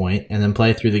at some point, and then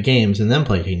play through the games, and then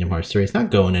play Kingdom Hearts 3. It's not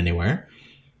going anywhere.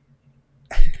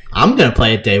 I'm gonna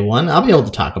play it day one. I'll be able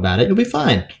to talk about it. It'll be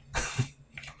fine.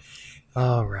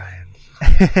 Oh, Ryan.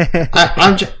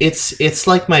 It's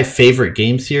like my favorite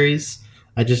game series.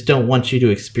 I just don't want you to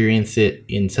experience it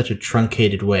in such a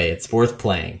truncated way. It's worth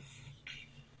playing.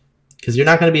 Because you're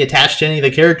not going to be attached to any of the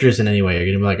characters in any way. You're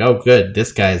going to be like, oh, good,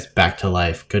 this guy's back to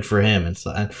life. Good for him. And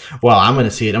so, well, I'm going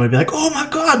to see it. I'm going to be like, oh my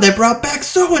god, they brought back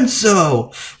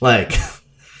so-and-so. Like,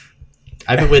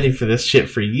 I've been waiting for this shit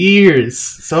for years.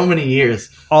 So many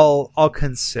years. I'll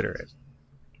consider it.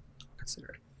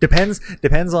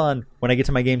 Depends on when I get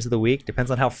to my games of the week.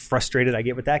 Depends on how frustrated I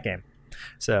get with that game.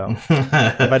 So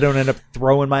if I don't end up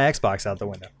throwing my Xbox out the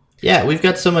window. Yeah, we've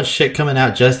got so much shit coming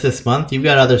out just this month. You've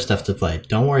got other stuff to play.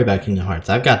 Don't worry about Kingdom Hearts.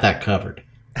 I've got that covered.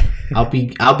 I'll be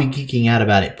geeking out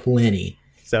about it plenty.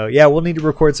 So yeah, we'll need to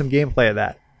record some gameplay of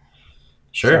that.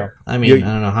 Sure. So, I mean,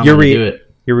 I don't know how I'm going to do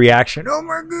it. Your reaction? Oh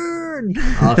my god!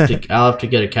 I'll have to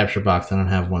get a capture box. I don't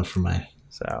have one for my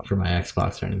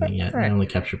Xbox or anything yet. Right. I only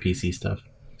capture PC stuff.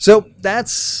 So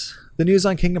that's the news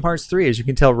on Kingdom Hearts 3. As you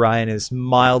can tell, Ryan is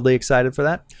mildly excited for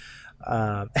that.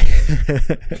 And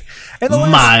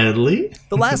Mildly.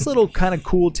 The last little kind of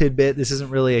cool tidbit, this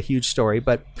isn't really a huge story,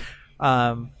 but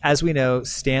as we know,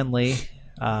 Stan Lee,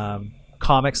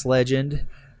 comics legend,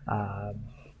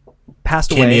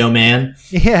 passed away. Cameo Man.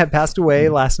 Yeah, passed away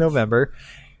last November.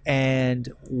 And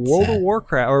World of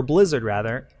Warcraft, or Blizzard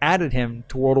rather, added him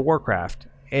to World of Warcraft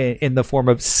in the form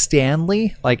of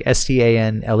Stanley, like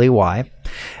Stanley.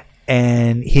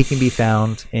 And he can be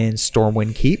found in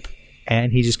Stormwind Keep.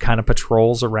 And he just kind of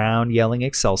patrols around yelling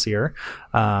Excelsior.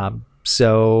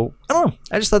 So, I don't know.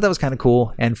 I just thought that was kind of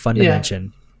cool and fun to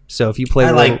mention. So if you play...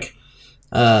 I like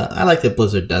that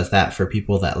Blizzard does that for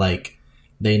people that, like,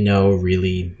 they know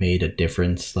really made a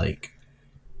difference. Like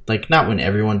not when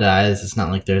everyone dies. It's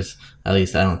not like there's, at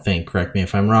least I don't think, correct me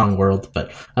if I'm wrong, World, but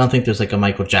I don't think there's like a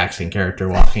Michael Jackson character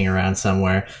walking around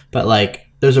somewhere. But like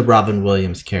there's a Robin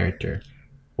Williams character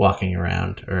walking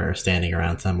around or standing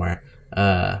around somewhere.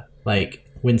 Like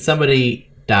when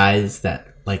somebody dies that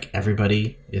like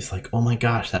everybody is like, oh my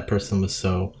gosh, that person was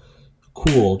so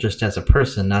cool just as a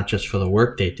person, not just for the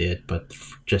work they did, but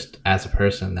just as a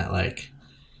person, that like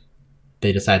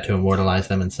they decide to immortalize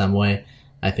them in some way,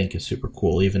 I think is super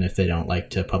cool, even if they don't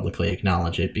like to publicly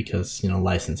acknowledge it, because, you know,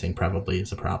 licensing probably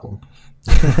is a problem.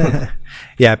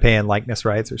 Yeah, paying likeness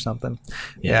rights or something.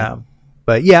 Yeah.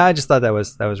 But yeah, I just thought that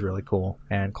was really cool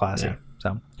and classy. Yeah.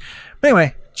 So but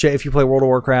anyway, if you play World of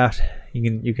Warcraft,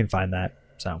 you can find that.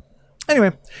 So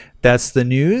anyway, that's the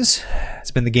news.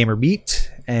 It's been the Gamer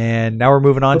Beat, and now we're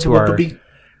moving on to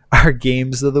our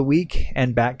games of the week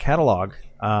and back catalog.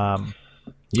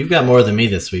 You've got more than me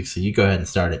this week, so you go ahead and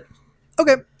start it.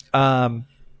 Okay.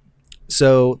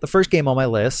 So the first game on my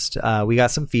list, we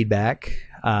got some feedback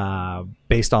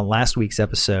based on last week's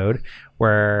episode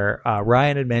where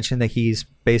Ryan had mentioned that he's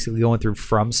basically going through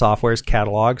From Software's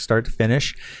catalog start to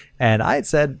finish. And I had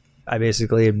said I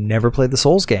basically have never played the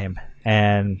Souls game.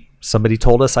 And somebody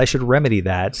told us I should remedy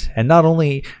that. And not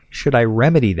only should I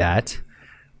remedy that,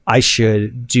 I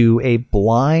should do a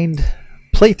blind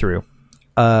playthrough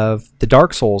of the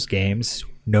Dark Souls games.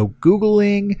 No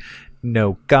Googling,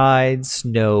 no guides,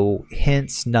 no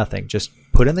hints, nothing. Just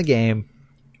put in the game,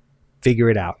 figure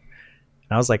it out.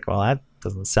 And I was like, well, that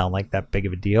doesn't sound like that big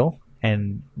of a deal.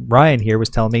 And Ryan here was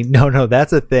telling me, no,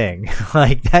 that's a thing.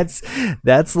 Like that's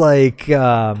like,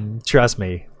 trust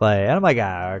me. Like, and I'm like,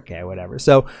 okay, whatever.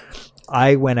 So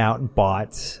I went out and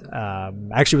bought,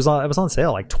 actually it was on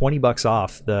sale, like $20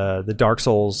 off the Dark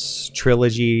Souls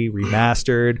trilogy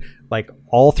remastered, like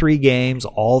all 3 games,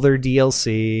 all their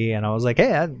DLC. And I was like,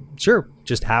 hey, sure.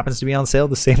 Just happens to be on sale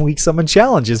the same week someone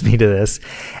challenges me to this.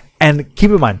 And keep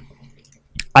in mind,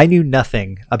 I knew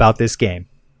nothing about this game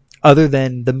other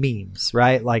than the memes,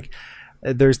 right? Like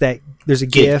there's a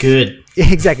Get GIF. Good.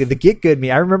 Exactly. The Get Good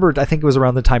meme. I remember, I think it was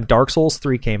around the time Dark Souls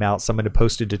 3 came out. Someone had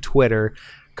posted to Twitter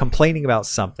complaining about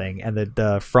something, and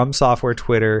the From Software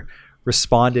Twitter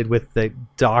responded with the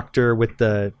doctor with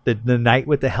the knight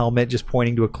with the helmet just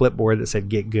pointing to a clipboard that said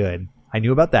 "Get Good." I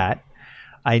knew about that.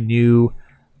 I knew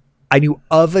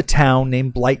of a town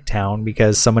named Blighttown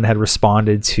because someone had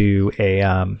responded to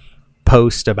a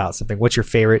post about something. What's your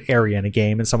favorite area in a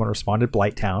game? And someone responded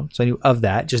Blighttown. So I knew of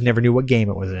that. Just never knew what game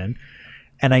it was in.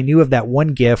 And I knew of that one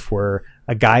GIF where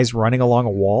a guy's running along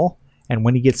a wall, and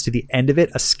when he gets to the end of it,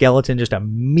 a skeleton just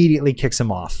immediately kicks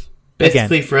him off.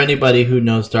 Basically, Again, for anybody who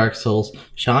knows Dark Souls,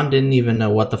 Sean didn't even know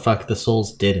what the fuck the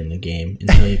Souls did in the game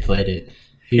until he played it.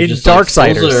 He was just like,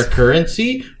 Souls are a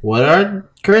currency? What are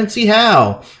currency?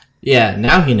 How? Yeah,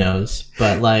 now he knows.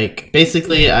 But like,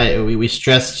 basically, we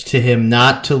stressed to him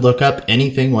not to look up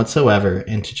anything whatsoever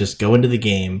and to just go into the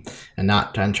game and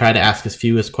try to ask as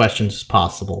few questions as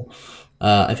possible.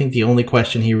 I think the only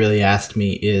question he really asked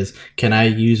me is, can I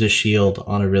use a shield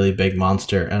on a really big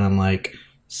monster? And I'm like,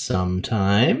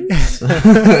 sometimes.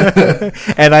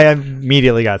 And I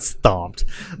immediately got stomped.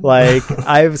 Like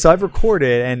I've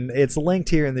recorded, and it's linked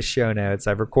here in the show notes.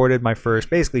 I've recorded my first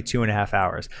basically 2.5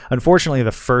 hours. Unfortunately,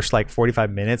 the first like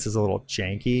 45 minutes is a little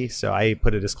janky, so I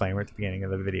put a disclaimer at the beginning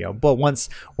of the video. But once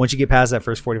you get past that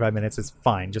first 45 minutes, it's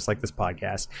fine, just like this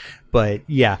podcast. But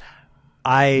yeah,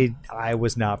 I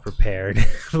was not prepared.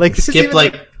 Like skip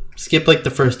like the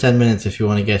first 10 minutes if you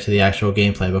want to get to the actual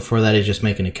gameplay. Before that, he's just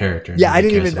making a character. Yeah, I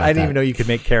didn't even know you could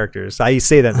make characters. I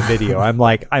say that in the video. I'm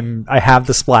like, I have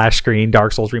the splash screen,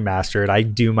 Dark Souls Remastered. I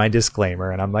do my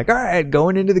disclaimer, and I'm like, all right,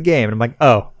 going into the game, and I'm like,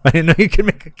 oh, I didn't know you could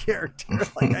make a character.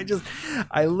 Like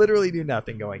I literally knew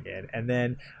nothing going in, and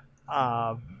then,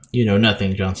 you know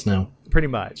nothing, Jon Snow. Pretty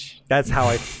much. That's how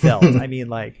I felt. I mean,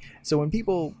 like, so when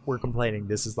people were complaining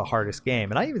this is the hardest game,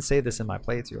 and I even say this in my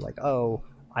playthrough, like, oh,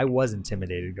 I was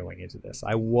intimidated going into this.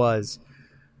 I was.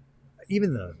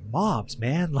 Even the mobs,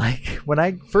 man. Like, when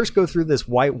I first go through this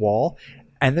white wall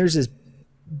and there's this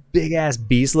big ass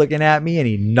beast looking at me and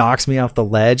he knocks me off the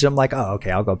ledge, I'm like, oh,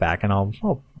 okay, I'll go back and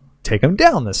I'll take him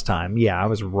down this time. Yeah, I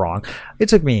was wrong. It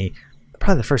took me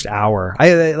probably the first hour.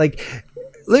 I like,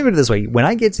 leave it this way. When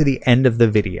I get to the end of the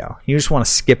video, you just want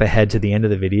to skip ahead to the end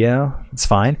of the video. It's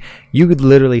fine. You could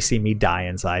literally see me die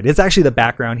inside. It's actually the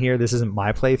background here. This isn't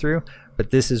my playthrough,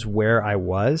 but this is where I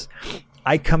was.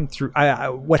 I come through.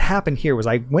 What happened here was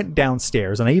I went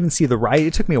downstairs and I even see the ride.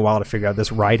 It took me a while to figure out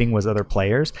this riding was other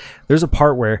players. There's a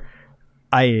part where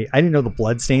I didn't know the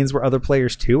bloodstains were other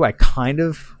players too. I kind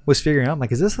of was figuring out, I'm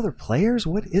like, is this other players?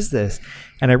 What is this?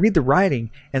 And I read the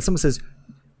writing and someone says,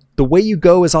 the way you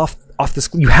go is off the,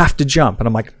 you have to jump. And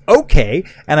I'm like, okay.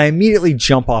 And I immediately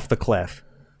jump off the cliff.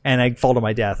 And I fall to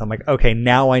my death. I'm like, okay,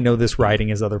 now I know this writing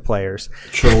is other players.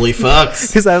 Trolly fucks.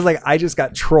 Because I was like, I just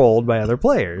got trolled by other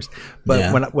players.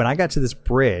 But when I got to this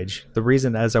bridge, the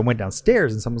reason as I went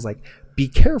downstairs and someone was like, be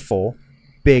careful,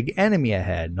 big enemy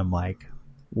ahead. And I'm like,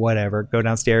 whatever, go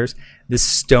downstairs. This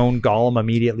stone golem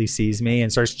immediately sees me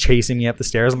and starts chasing me up the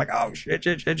stairs. I'm like, oh, shit.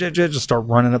 Just start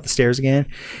running up the stairs again.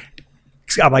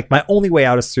 I'm like, my only way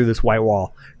out is through this white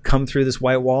wall. Come through this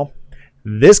white wall.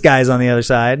 This guy's on the other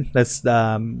side. That's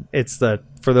it's the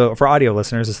for audio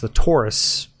listeners, it's the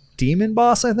Taurus demon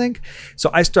boss, I think.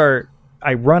 So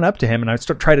I run up to him and I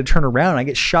try to turn around. I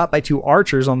get shot by two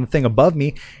archers on the thing above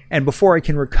me, and before I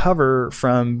can recover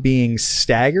from being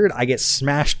staggered, I get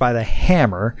smashed by the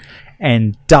hammer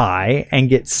and die and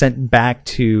get sent back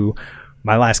to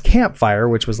my last campfire,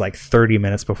 which was like 30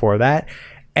 minutes before that.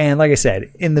 And like I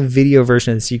said, in the video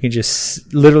version of this, you can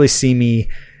just literally see me.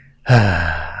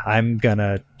 I'm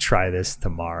gonna try this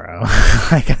tomorrow.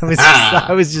 Like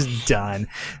I was just done.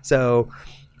 So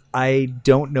I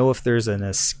don't know if there's an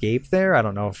escape there. I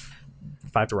don't know if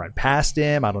I have to run past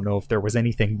him. I don't know if there was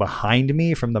anything behind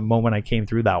me from the moment I came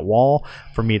through that wall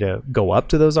for me to go up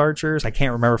to those archers. I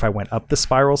can't remember if I went up the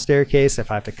spiral staircase,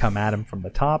 if I have to come at him from the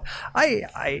top.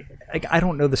 I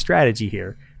don't know the strategy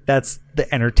here. That's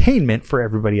the entertainment for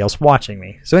everybody else watching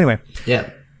me. So anyway,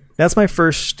 yeah. That's my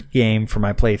first game for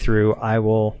my playthrough. I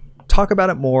will talk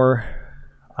about it more,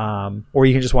 or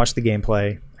you can just watch the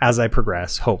gameplay as I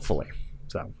progress, hopefully.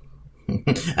 So,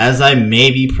 as I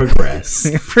maybe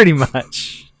progress. Pretty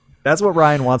much. That's what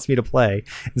Ryan wants me to play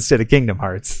instead of Kingdom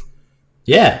Hearts.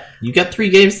 Yeah, you got 3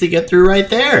 games to get through right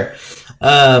there.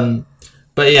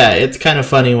 But yeah, it's kind of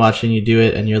funny watching you do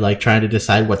it, and you're like trying to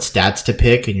decide what stats to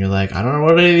pick, and you're like, I don't know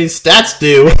what any of these stats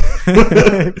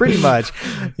do. Pretty much,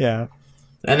 yeah.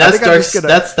 And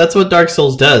that's what Dark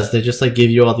Souls does. They just like give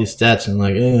you all these stats and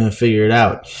like figure it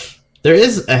out. There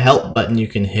is a help button you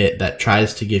can hit that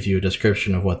tries to give you a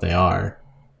description of what they are.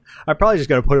 I'm probably just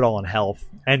gonna put it all on health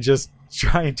and just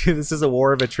try and do this as a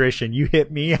war of attrition. You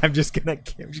hit me, I'm just gonna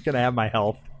have my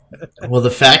health. Well,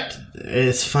 the fact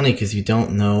it's funny because you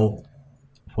don't know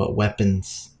what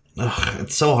weapons. Ugh,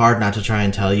 it's so hard not to try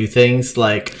and tell you things.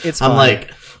 Like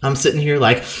I'm sitting here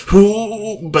like,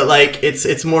 whoo, but like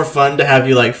it's more fun to have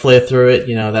you like play through it.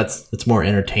 You know, it's more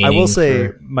entertaining. I will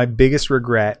say my biggest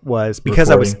regret was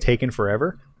because I was taking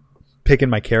forever picking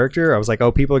my character. I was like,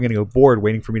 oh, people are going to go bored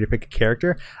waiting for me to pick a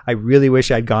character. I really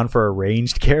wish I'd gone for a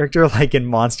ranged character like in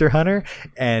Monster Hunter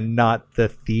and not the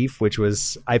thief, which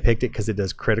was I picked it because it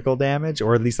does critical damage,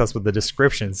 or at least that's what the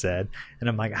description said. And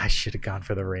I'm like, I should have gone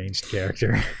for the ranged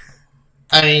character.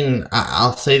 I mean,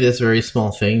 I'll say this very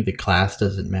small thing: the class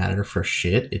doesn't matter for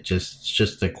shit. It's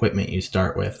just the equipment you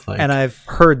start with. Like, and I've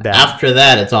heard that after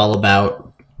that, it's all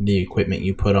about the equipment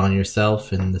you put on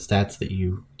yourself and the stats that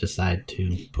you decide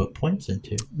to put points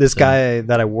into. This guy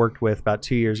that I worked with about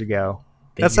 2 years ago.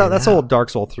 That's how old Dark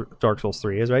Souls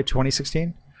 3 is, right?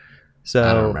 2016. So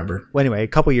I don't remember. Well, anyway, a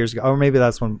couple years ago, or maybe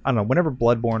that's when, I don't know, whenever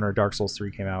Bloodborne or Dark Souls 3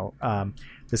 came out,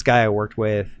 this guy I worked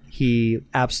with,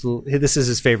 this is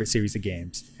his favorite series of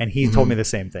games, and he told me the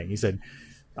same thing. He said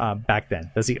back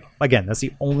then, that's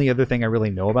the only other thing I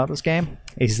really know about this game.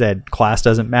 He said class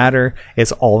doesn't matter;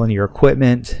 it's all in your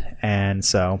equipment, and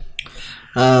so.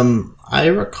 I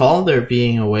recall there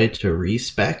being a way to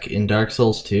respec in Dark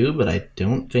Souls 2, but I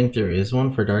don't think there is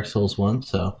one for Dark Souls 1.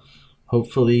 So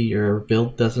hopefully your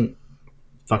build doesn't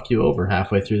fuck you over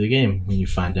halfway through the game when you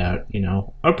find out, you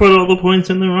know, I put all the points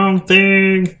in the wrong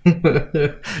thing.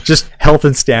 Just health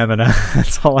and stamina.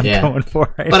 That's all I'm going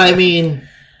for. Right but now. I mean,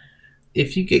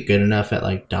 if you get good enough at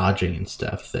like dodging and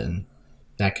stuff, then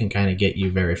that can kind of get you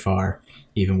very far,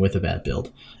 even with a bad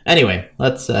build. Anyway,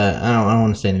 let's. I don't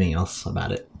want to say anything else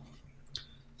about it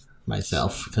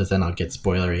myself, because then I'll get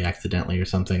spoilery accidentally or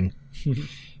something.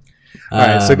 All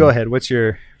right, so go ahead. What's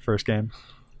your first game?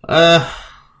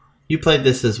 you played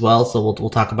this as well, so we'll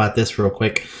talk about this real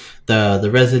quick. The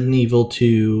Resident Evil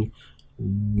 2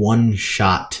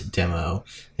 one-shot demo,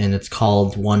 and it's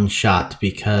called one-shot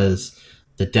because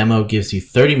the demo gives you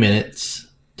 30 minutes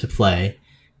to play,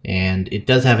 and it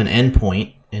does have an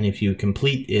endpoint, and if you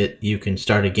complete it, you can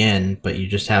start again, but you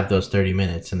just have those 30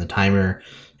 minutes, and the timer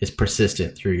is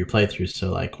persistent through your playthrough.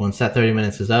 So like once that 30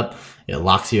 minutes is up, it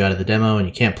locks you out of the demo, and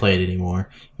you can't play it anymore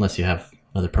unless you have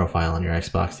another profile on your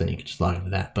Xbox, then you can just log into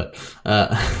that, but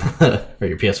or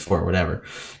your PS4 or whatever.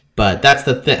 But that's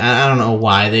the thing. I don't know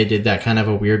why they did that kind of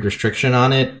a weird restriction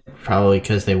on it. Probably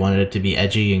because they wanted it to be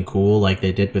edgy and cool, like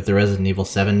they did with the Resident Evil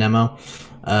 7 demo.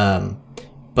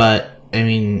 But I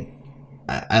mean,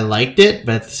 I liked it,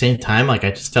 but at the same time, like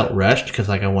I just felt rushed because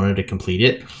like I wanted to complete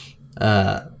it.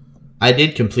 I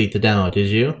did complete the demo. Did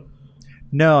you?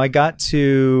 No, I got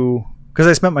to, because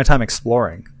I spent my time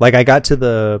exploring. Like I got to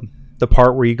the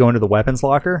part where you go into the weapons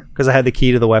locker because I had the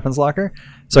key to the weapons locker.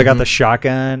 So I got the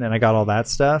shotgun and I got all that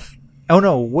stuff. Oh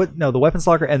no, the weapons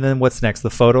locker, and then what's next?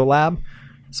 The photo lab.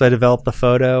 So I developed the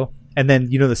photo, and then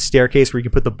the staircase where you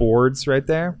can put the boards right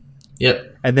there.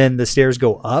 Yep. And then the stairs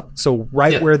go up. So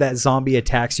where that zombie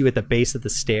attacks you at the base of the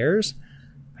stairs,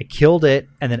 I killed it,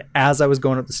 and then as I was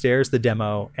going up the stairs, the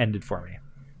demo ended for me.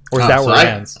 Or is that where it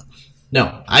ends?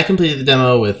 No, I completed the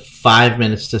demo with 5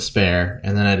 minutes to spare,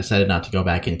 and then I decided not to go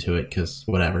back into it because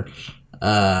whatever.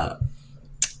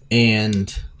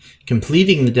 And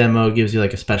completing the demo gives you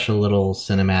like a special little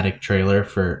cinematic trailer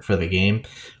for the game,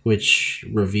 which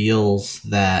reveals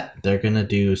that they're going to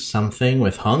do something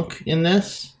with Hunk in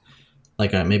this,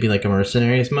 like maybe like a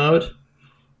mercenaries mode.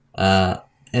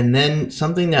 And then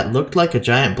something that looked like a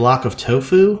giant block of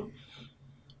tofu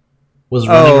was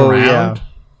running around. Yeah.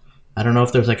 I don't know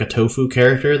if there's like a tofu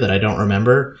character that I don't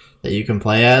remember that you can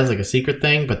play as, like a secret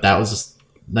thing, but that was just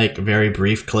like a very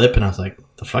brief clip, and I was like,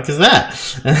 the fuck is that?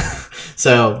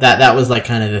 So that was like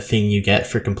kind of the thing you get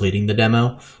for completing the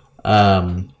demo.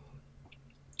 But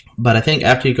I think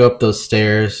after you go up those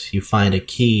stairs, you find a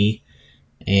key,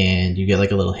 and you get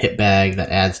like a little hit bag that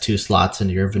adds 2 slots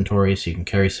into your inventory so you can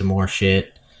carry some more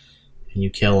shit, and you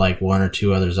kill like 1 or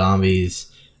 2 other zombies.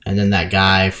 And then that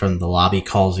guy from the lobby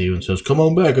calls you and says, come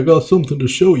on back, I got something to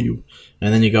show you.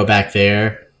 And then you go back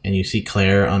there, and you see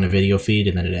Claire on a video feed,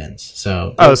 and then it ends.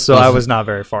 So I was not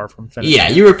very far from finishing. Yeah,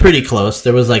 you were pretty close.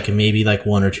 There was like maybe like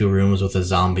 1 or 2 rooms with a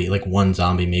zombie, like 1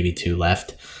 zombie, maybe 2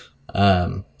 left.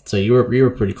 So you were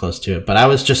pretty close to it. But I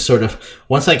was just sort of,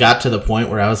 once I got to the point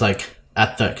where I was like,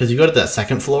 because you go to that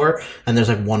second floor, and there's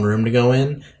like 1 room to go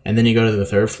in, and then you go to the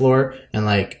 3rd floor, and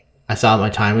like, I saw my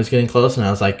time was getting close, and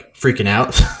I was like freaking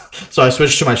out. So I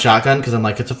switched to my shotgun because I'm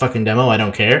like, it's a fucking demo, I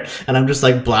don't care. And I'm just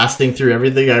like blasting through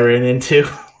everything I ran into.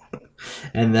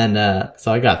 And then,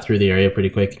 so I got through the area pretty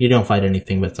quick. You don't fight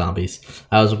anything but zombies.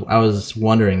 I was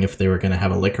wondering if they were going to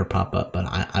have a liquor pop up, but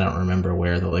I don't remember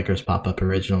where the liquors pop up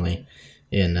originally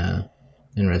in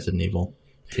Resident Evil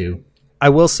 2. I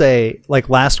will say, like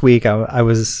last week, I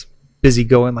was busy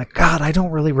going like, God, I don't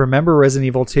really remember Resident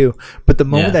Evil 2. But the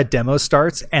moment that demo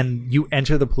starts and you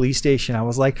enter the police station, I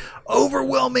was like,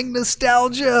 overwhelming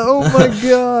nostalgia. Oh my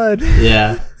God.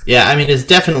 Yeah. Yeah. I mean, it's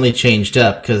definitely changed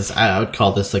up because I would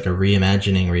call this like a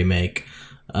reimagining remake.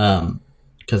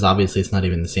 Because obviously it's not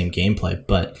even the same gameplay,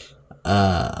 but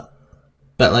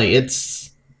like it's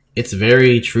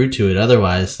very true to it.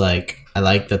 Otherwise, like I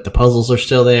like that the puzzles are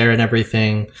still there and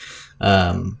everything.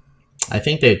 I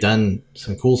think they've done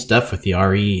some cool stuff with the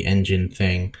RE engine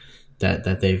thing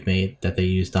that they've made, that they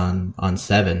used on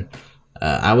 7.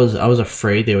 I was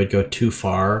afraid they would go too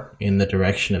far in the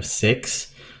direction of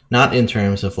 6, not in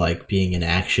terms of like being an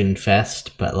action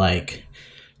fest, but like,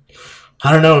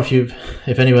 I don't know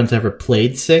if anyone's ever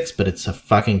played 6, but it's a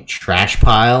fucking trash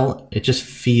pile. It just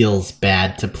feels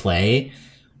bad to play.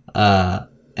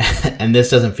 And this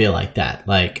doesn't feel like that.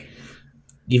 Like,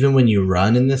 even when you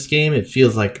run in this game, it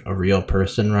feels like a real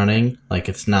person running. Like,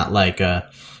 it's not like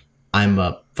I'm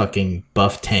a fucking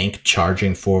buff tank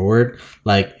charging forward.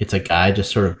 Like, it's a guy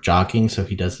just sort of jogging so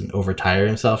he doesn't overtire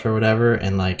himself or whatever.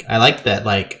 And, like, I like that,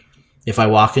 like, if I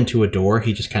walk into a door,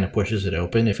 he just kind of pushes it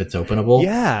open if it's openable.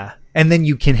 Yeah. And then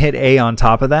you can hit A on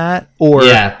top of that. Or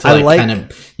yeah, to like kind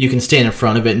of, you can stand in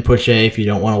front of it and push A if you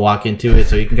don't want to walk into it.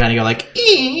 So you can kind of go like,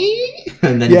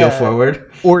 and then go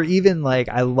forward. Or even like,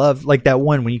 I love like that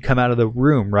one when you come out of the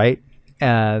room, right?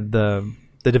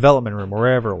 The development room or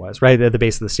wherever it was, right at the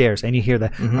base of the stairs, and you hear the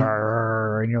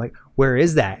and you're like, where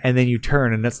is that? And then you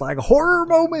turn and it's like a horror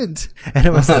moment. And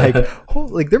it was like,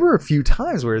 like there were a few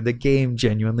times where the game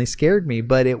genuinely scared me,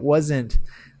 but it wasn't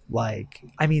like,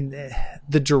 I mean,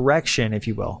 the direction, if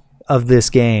you will, of this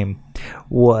game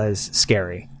was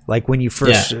scary. Like when you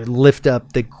first lift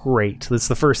up the grate, that's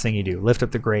the first thing you do, lift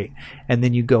up the grate, and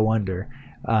then you go under.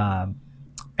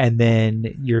 And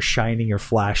then you're shining your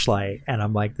flashlight, and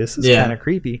I'm like, this is kind of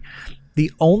creepy.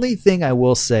 The only thing I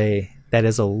will say that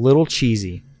is a little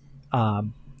cheesy,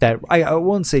 that I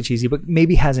won't say cheesy, but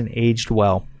maybe hasn't aged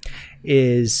well,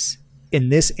 is in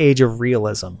this age of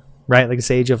realism, right? Like this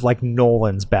age of like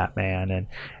Nolan's Batman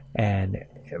and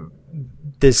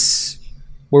this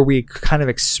where we kind of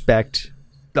expect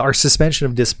our suspension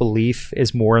of disbelief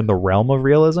is more in the realm of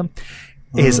realism.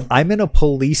 Is I'm in a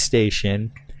police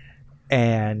station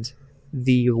and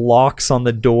the locks on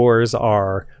the doors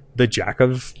are the jack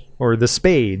of or the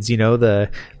spades, you know, the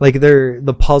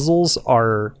puzzles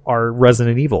are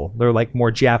Resident Evil. They're like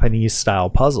more Japanese style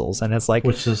puzzles, and it's like,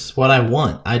 which is what I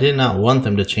want. I did not want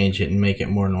them to change it and make it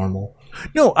more normal.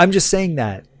 No, I'm just saying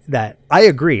that I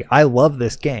agree. I love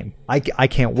this game. I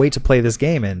can't wait to play this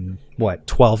game in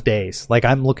 12 days. Like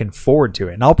I'm looking forward to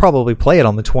it, and I'll probably play it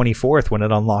on the 24th when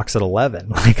it unlocks at 11.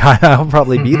 Like I'll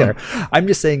probably be there. I'm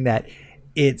just saying that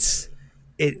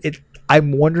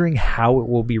I'm wondering how it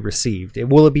will be received.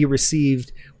 Will it be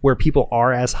received where people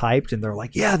are as hyped and they're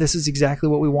like, yeah, this is exactly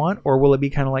what we want? Or will it be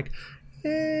kind of like,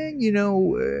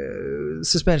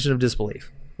 suspension of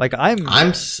disbelief? Like I'm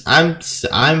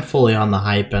fully on the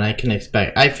hype, and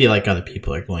I feel like other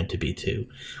people are going to be too,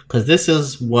 because this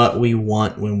is what we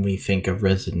want when we think of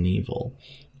Resident Evil.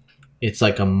 It's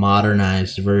like a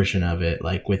modernized version of it,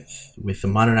 like with the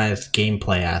modernized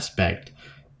gameplay aspect,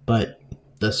 but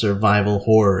the survival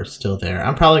horror is still there.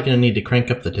 I'm probably going to need to crank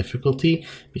up the difficulty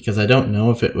because I don't know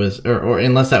if it was, or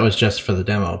unless that was just for the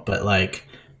demo, but like,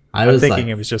 I'm thinking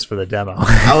it was just for the demo.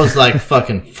 I was like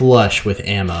fucking flush with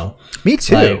ammo. Me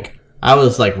too. Like, I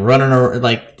was like running around,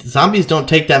 like zombies don't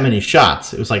take that many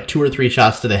shots. It was like 2 or 3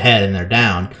 shots to the head and they're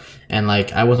down. And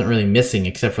like, I wasn't really missing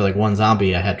except for like one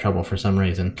zombie. I had trouble for some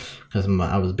reason because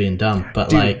I was being dumb, but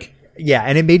dude, like, yeah,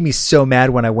 and it made me so mad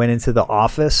when I went into the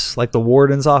office, like the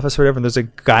warden's office or whatever, and there's a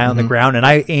guy on the ground, and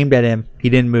I aimed at him. He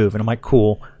didn't move, and I'm like,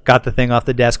 cool. Got the thing off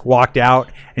the desk, walked out,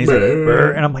 and he's like,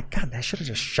 brr, and I'm like, God, I should have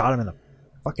just shot him in the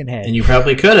fucking head. And you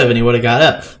probably could have, and he would have got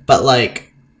up. But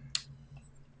like,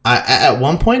 at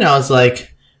one point, I was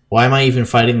like, why am I even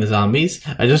fighting the zombies?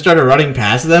 I just started running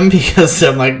past them because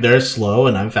I'm like, they're slow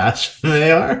and I'm faster than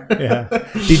they are. Yeah.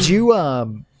 Did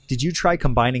you try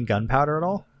combining gunpowder at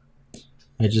all?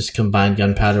 I just combined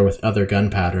gunpowder with other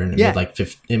gunpowder, and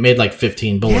it made like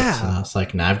 15 bullets. Yeah. And I was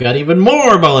like, now I've got even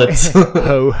more bullets.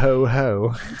 Ho, ho,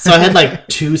 ho. So I had like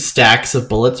 2 stacks of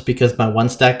bullets because my one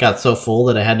stack got so full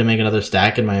that I had to make another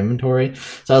stack in my inventory.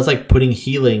 So I was like putting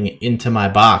healing into my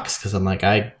box because I'm like,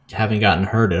 I haven't gotten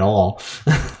hurt at all.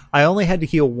 I only had to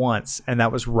heal once, and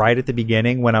that was right at the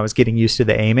beginning when I was getting used to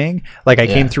the aiming. Like I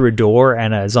came through a door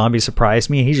and a zombie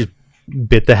surprised me, and he just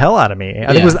bit the hell out of me.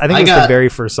 I think it was the very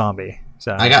first zombie.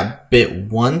 So I got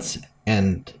bit once,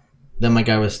 and then my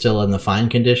guy was still in the fine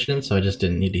condition, so I just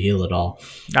didn't need to heal at all.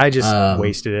 I just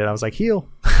wasted it. I was like, heal.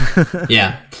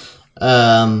 Yeah.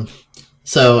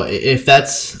 So if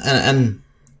that's and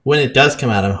when it does come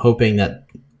out, I'm hoping that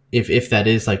if that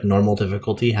is like normal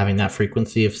difficulty, having that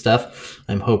frequency of stuff,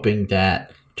 I'm hoping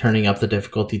that turning up the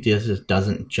difficulty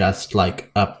doesn't just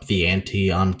like up the ante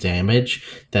on damage,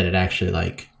 that it actually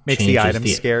like makes the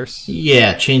items scarce.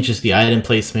 Yeah, changes the item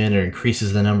placement or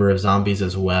increases the number of zombies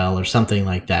as well, or something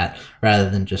like that,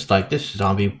 rather than just like, this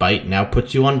zombie bite now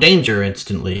puts you on danger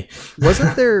instantly.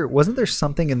 Wasn't there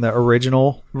something in the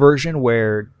original version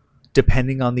where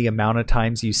depending on the amount of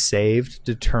times you saved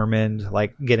determined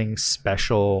like getting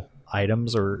special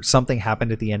items, or something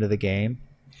happened at the end of the game?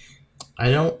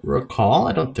 I don't recall.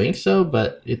 I don't think so,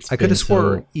 but I could have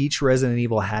swore each Resident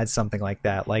Evil had something like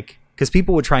that, like, because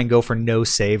people would try and go for no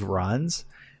save runs,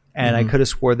 and I could have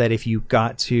swore that if you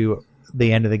got to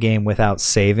the end of the game without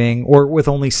saving, or with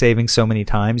only saving so many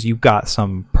times, you got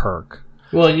some perk.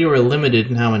 Well, you were limited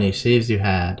in how many saves you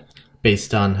had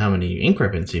based on how many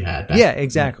increments you had. Yeah,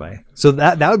 exactly. So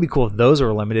that would be cool if those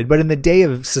were limited. But in the day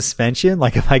of suspension,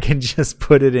 like if I can just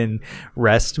put it in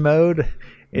rest mode,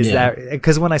 that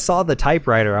because when I saw the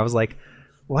typewriter, I was like,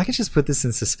 well, I could just put this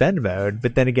in suspend mode.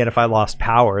 But then again, if I lost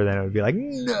power, then it would be like,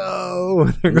 no,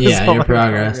 there goes all your my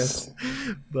progress.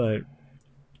 But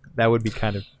that would be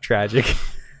kind of tragic.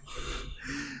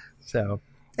 So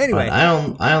anyway,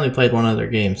 but I only played one other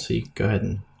game, so you go ahead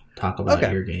and talk about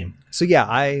your game. So yeah,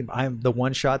 I'm the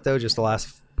one shot though. Just the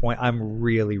last point, I'm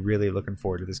really, really looking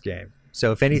forward to this game.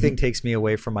 So if anything takes me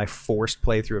away from my forced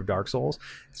playthrough of Dark Souls,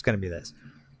 it's going to be this.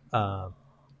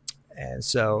 And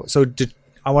so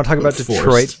I want to talk about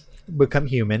Detroit. Become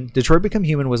Human. Detroit Become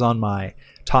Human was on my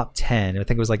top 10. I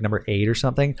think it was like number 8 or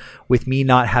something, with me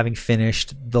not having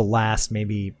finished the last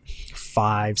maybe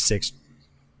 5-6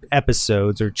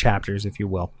 episodes or chapters, if you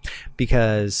will,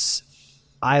 because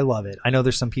I love it. I know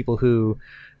there's some people who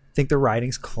think the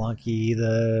writing's clunky,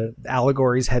 the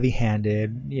allegory's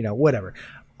heavy-handed, whatever.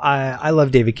 I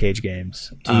love David Cage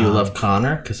games. Do you love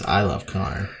Connor? Because I love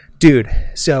Connor. Dude,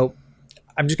 so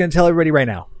I'm just going to tell everybody right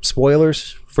now,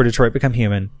 spoilers for Detroit Become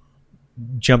Human.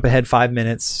 Jump ahead 5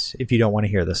 minutes if you don't want to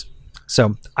hear this.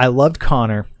 So I loved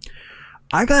Connor.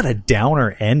 I got a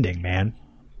downer ending, man.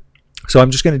 So I'm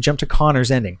just going to jump to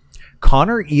Connor's ending.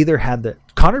 Connor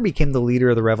became the leader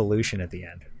of the revolution at the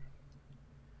end.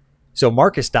 So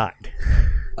Marcus died.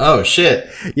 Oh,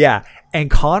 shit. Yeah. And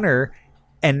Connor,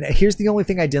 and here's the only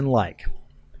thing I didn't like.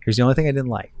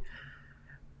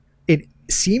 It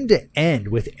seemed to end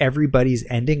with everybody's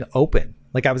ending open.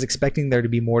 Like I was expecting there to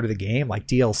be more to the game, like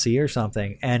DLC or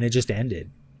something, and it just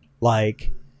ended.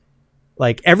 Like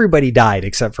everybody died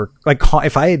except for, like,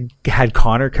 if I had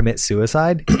Connor commit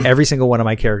suicide, every single one of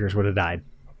my characters would have died.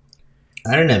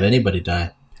 I didn't have anybody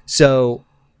die. So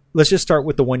let's just start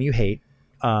with the one you hate,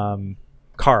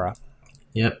 Kara.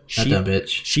 Yep, that dumb bitch.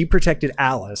 She protected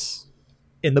Alice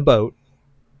in the boat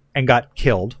and got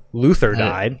killed. Luther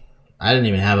died. I didn't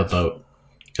even have a boat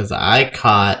because I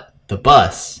caught the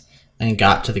bus and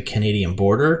got to the Canadian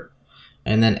border.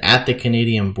 And then at the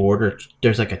Canadian border,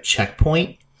 there's like a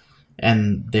checkpoint.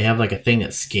 And they have like a thing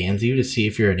that scans you to see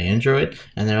if you're an android.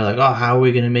 And they're like, oh, how are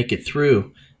we going to make it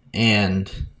through?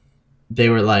 And they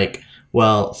were like,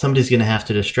 well, somebody's going to have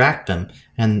to distract them.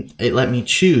 And it let me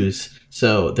choose.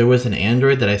 So there was an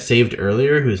android that I saved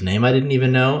earlier whose name I didn't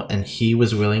even know. And he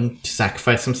was willing to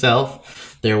sacrifice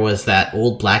himself. There was that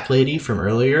old black lady from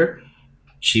earlier.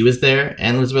 She was there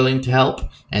and was willing to help.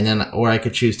 And then, or I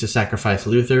could choose to sacrifice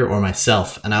Luther or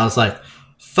myself. And I was like,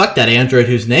 fuck that android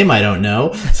whose name I don't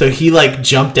know. So he like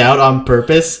jumped out on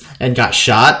purpose and got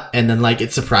shot. And then like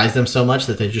it surprised them so much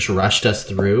that they just rushed us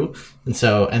through. And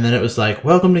then it was like,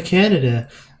 welcome to Canada.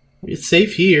 It's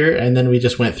safe here. And then we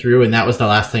just went through, and that was the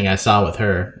last thing I saw with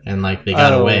her. And like they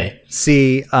got away.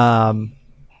 See, the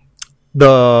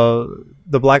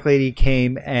black lady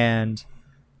came and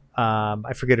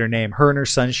I forget her name. Her and her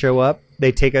son show up.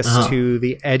 They take us to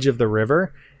the edge of the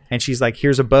river, and she's like,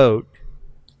 here's a boat.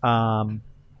 Go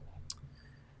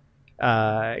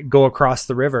across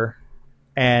the river,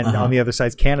 and on the other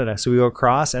side's Canada. So we go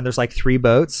across, and there's like 3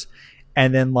 boats,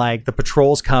 and then like the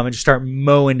patrols come and just start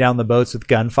mowing down the boats with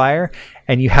gunfire.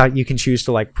 And you can choose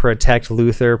to like protect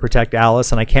Luther, protect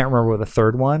Alice, and I can't remember what the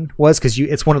third one was because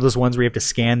it's one of those ones where you have to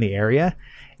scan the area.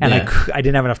 And I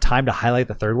didn't have enough time to highlight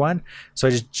the third one,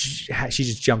 so she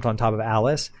just jumped on top of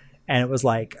Alice, and it was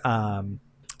like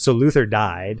so Luther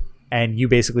died, and you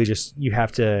basically you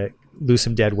have to lose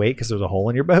some dead weight because there's a hole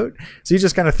in your boat, so you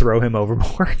just kind of throw him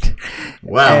overboard.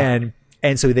 Wow.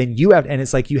 And so then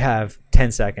it's like you have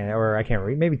 10 seconds, or I can't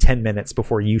read, maybe 10 minutes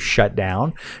before you shut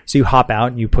down. So you hop out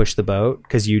and you push the boat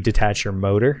because you detach your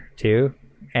motor too,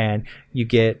 and you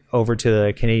get over to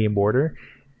the Canadian border,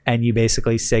 and you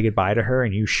basically say goodbye to her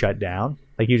and you shut down.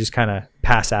 Like you just kind of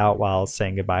pass out while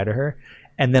saying goodbye to her,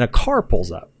 and then a car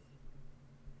pulls up,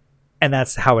 and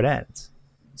that's how it ends.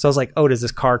 So I was like, oh, does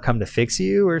this car come to fix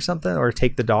you or something, or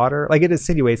take the daughter? Like it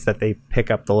insinuates that they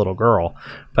pick up the little girl,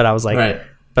 but I was like,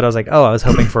 oh, I was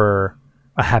hoping for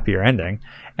a happier ending.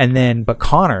 And then, but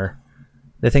Connor,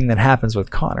 the thing that happens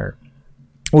with Connor,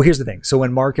 well, here's the thing. So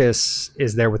when Marcus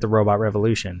is there with the robot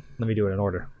revolution, let me do it in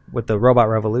order. With the robot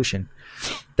revolution,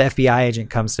 the FBI agent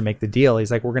comes to make the deal.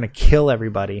 He's like, we're going to kill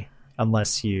everybody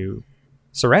unless you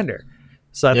surrender.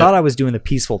 So I thought I was doing the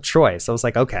peaceful choice. I was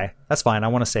like, okay, that's fine. I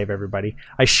want to save everybody.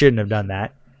 I shouldn't have done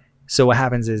that. So what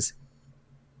happens is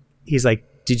he's like,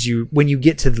 when you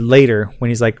get to later, when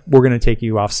he's like, we're going to take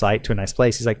you off site to a nice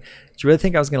place. He's like, do you really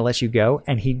think I was going to let you go?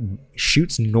 And he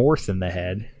shoots North in the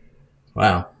head.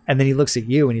 Wow. And then he looks at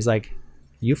you and he's like,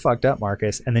 you fucked up,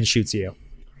 Marcus, and then shoots you.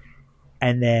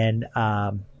 And then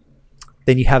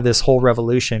you have this whole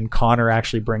revolution. Connor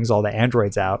actually brings all the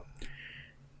androids out,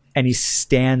 and he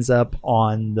stands up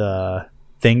on the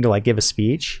thing to like give a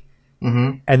speech.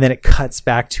 Mm-hmm. And then it cuts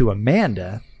back to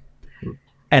Amanda,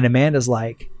 and Amanda's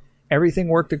like, everything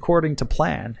worked according to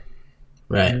plan.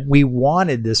 Right. We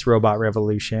wanted this robot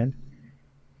revolution,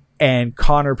 and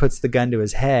Connor puts the gun to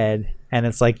his head, and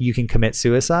it's like, you can commit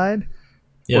suicide,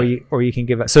 or you can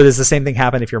give up. So does the same thing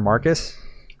happen if you're Marcus?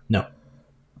 No.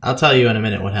 I'll tell you in a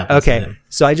minute what happens. Okay,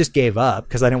 so I just gave up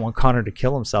because I didn't want Connor to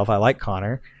kill himself. I like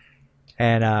Connor,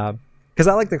 and because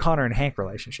I like the Connor and Hank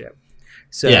relationship.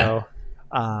 So,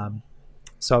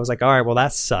 So I was like, all right, well,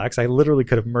 that sucks. I literally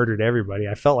could have murdered everybody.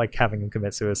 I felt like having him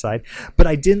commit suicide, but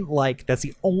I didn't like. That's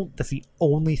the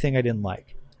only thing I didn't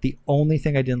like. The only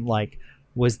thing I didn't like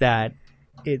was that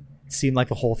it seemed like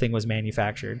the whole thing was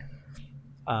manufactured.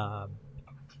 I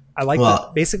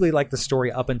like basically like the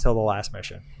story up until the last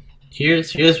mission.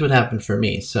 Here's what happened for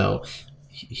me. So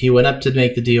he went up to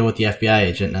make the deal with the FBI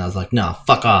agent, and I was like, no,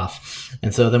 fuck off.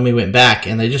 And so then we went back,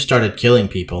 and they just started killing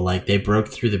people. Like, they broke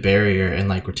through the barrier and,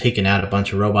 like, were taking out a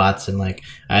bunch of robots, and, like,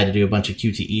 I had to do a bunch of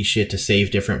QTE shit to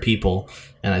save different people,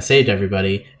 and I saved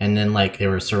everybody, and then, like, they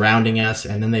were surrounding us,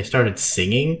 and then they started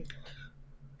singing.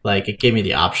 Like, it gave me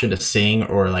the option to sing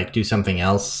or, like, do something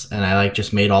else, and I, like,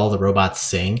 just made all the robots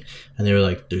sing, and they were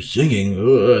like, they're singing,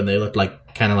 and they looked like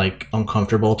kind of like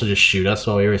uncomfortable to just shoot us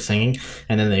while we were singing,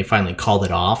 and then they finally called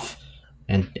it off,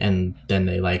 and then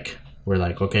they like were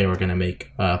like, okay, we're gonna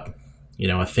make a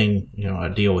thing, a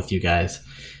deal with you guys.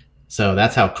 So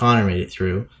that's how Connor made it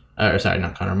through. Sorry,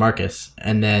 not Connor, Marcus.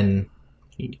 And then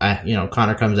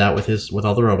Connor comes out with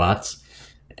all the robots,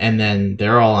 and then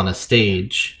they're all on a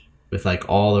stage with like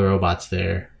all the robots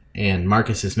there, and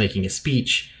Marcus is making a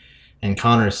speech. And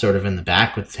Connor's sort of in the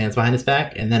back with his hands behind his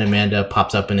back. And then Amanda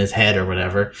pops up in his head or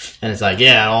whatever. And it's like,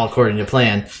 yeah, all according to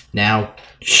plan. Now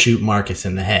shoot Marcus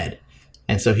in the head.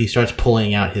 And so he starts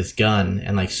pulling out his gun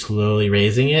and like slowly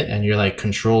raising it. And you're like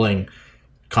controlling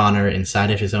Connor inside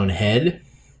of his own head.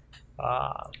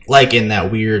 Like in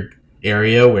that weird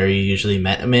area where you usually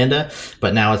met Amanda.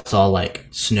 But now it's all like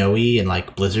snowy and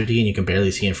like blizzardy and you can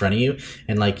barely see in front of you.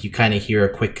 And like you kind of hear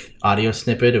a quick audio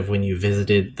snippet of when you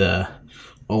visited the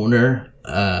owner,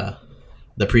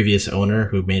 the previous owner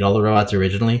who made all the robots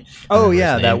originally. Oh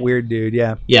yeah, that weird dude.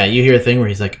 Yeah, you hear a thing where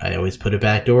he's like, I always put a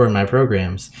back door in my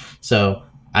programs. So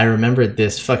I remembered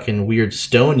this fucking weird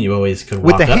stone you always could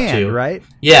walk with the up hand, to, right?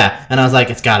 Yeah, and I was like,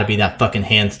 it's got to be that fucking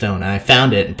hand stone. And I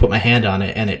found it and put my hand on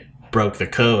it, and it broke the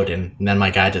code. And then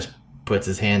my guy just puts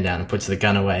his hand down and puts the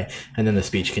gun away, and then the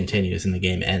speech continues and the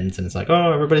game ends, and it's like,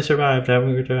 oh, everybody survived,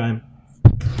 having a good time.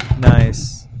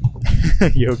 Nice.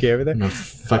 You okay over there? I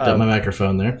fucked up my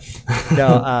microphone there.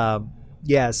 No,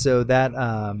 yeah, so that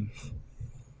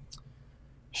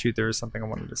shoot, there was something I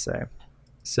wanted to say.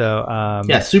 So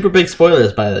yeah, super big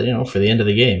spoilers for the end of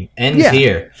the game. Ends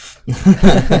here.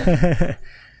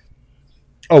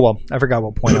 Oh well, I forgot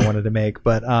what point I wanted to make,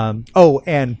 but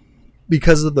and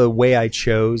because of the way I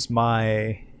chose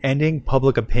my ending,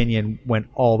 public opinion went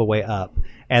all the way up.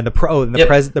 And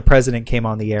the president came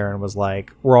on the air and was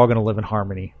like, "We're all going to live in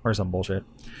harmony," or some bullshit.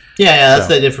 Yeah, that's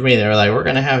what they did for me. They were like, "We're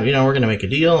going to have, we're going to make a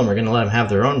deal, and we're going to let them have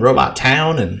their own robot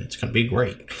town, and it's going to be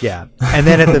great." Yeah, and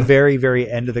then at the very,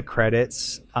 very end of the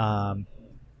credits,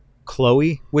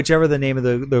 Chloe, whichever the name of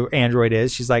the android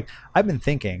is, she's like, "I've been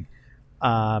thinking,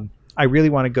 I really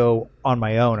want to go on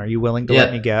my own. Are you willing to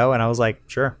let me go?" And I was like,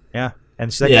 "Sure, yeah."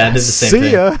 And she's like, I did the same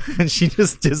see ya. And she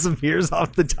just disappears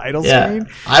off the title screen.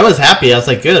 I was happy. I was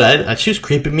like, good. She was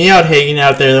creeping me out hanging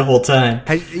out there the whole time.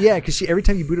 Because every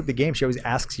time you boot up the game, she always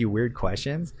asks you weird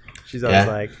questions. She's always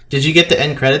like... Did you get the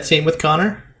end credit scene with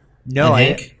Connor? No,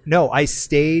 I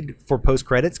stayed for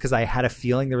post-credits because I had a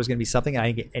feeling there was going to be something, and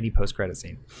I didn't get any post-credit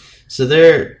scene. So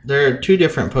there are two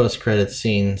different post-credit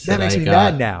scenes that makes I me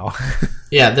got. mad now.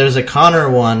 Yeah, there's a Connor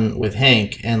one with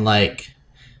Hank, and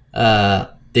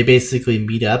they basically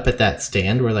meet up at that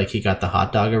stand where he got the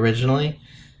hot dog originally,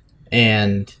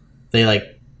 and they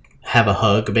have a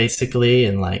hug basically,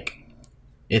 and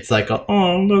it's like,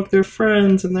 oh look, they're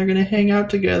friends and they're gonna hang out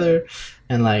together,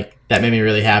 and that made me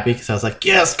really happy because I was like,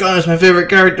 yes, Connor's my favorite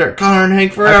character, Connor and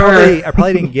Hank forever. I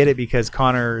probably didn't get it because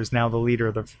Connor is now the leader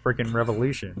of the freaking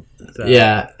revolution. So.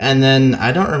 Yeah, and then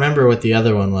I don't remember what the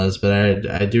other one was,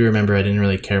 but I do remember I didn't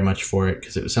really care much for it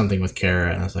because it was something with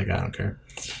Kara, and I was like, I don't care.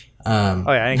 I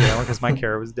didn't get that one because my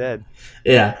Kara was dead.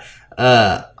 Yeah,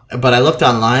 but I looked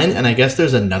online, and I guess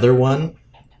there's another one,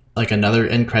 another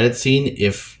end credit scene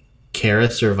if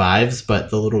Kara survives, but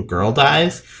the little girl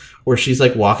dies, where she's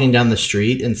walking down the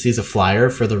street and sees a flyer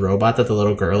for the robot that the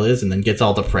little girl is, and then gets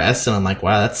all depressed, and I'm like,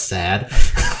 wow, that's sad.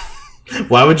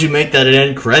 Why would you make that an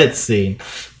end credit scene?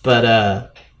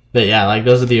 But yeah,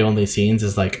 those are the only scenes,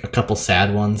 is a couple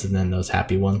sad ones and then those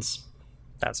happy ones.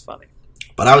 That's funny.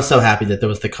 But I was so happy that there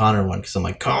was the Connor one, because I'm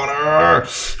like, Connor!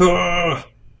 All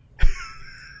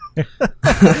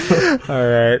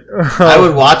right. I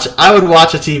would watch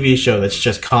a TV show that's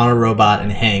just Connor Robot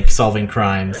and Hank solving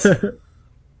crimes.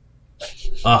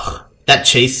 Ugh, that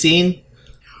chase scene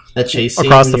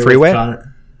across the freeway.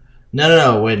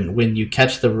 No. When you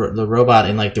catch the robot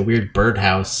in the weird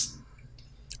birdhouse,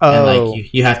 and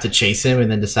you have to chase him and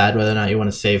then decide whether or not you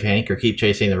want to save Hank or keep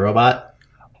chasing the robot.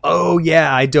 Oh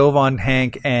yeah, I dove on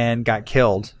Hank and got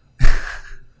killed.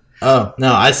 Oh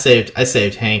no, I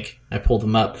saved Hank. I pulled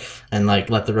him up and like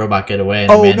let the robot get away.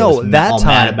 And Oh Amanda no, was that all time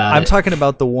mad about I'm it. talking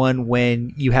about the one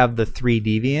when you have the 3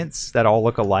 deviants that all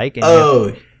look alike.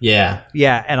 And Yeah.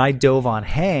 yeah, and I dove on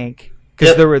Hank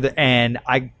because there were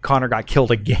Connor got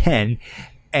killed again,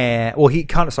 and well,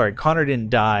 Connor didn't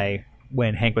die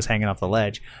when Hank was hanging off the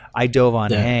ledge. I dove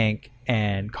on Hank,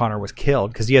 and Connor was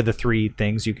killed because you had the 3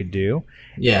 things you could do.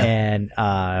 Yeah.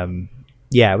 And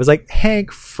yeah, it was like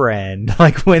Hank friend,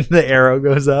 like when the arrow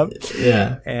goes up.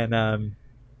 Yeah. And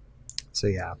so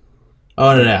yeah.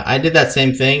 Oh no, I did that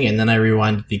same thing, and then I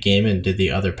rewinded the game and did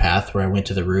the other path where I went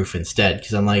to the roof instead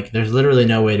because I'm like, there's literally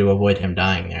no way to avoid him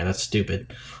dying there. That's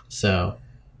stupid. So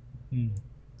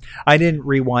I didn't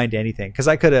rewind anything because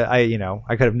I could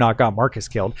have not got Marcus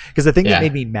killed. Because the thing that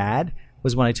made me mad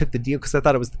was when I took the deal, because I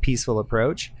thought it was the peaceful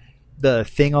approach. The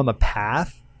thing on the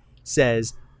path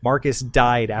says Marcus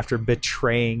died after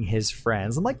betraying his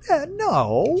friends. I'm like,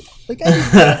 no,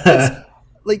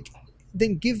 like,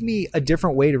 then give me a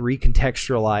different way to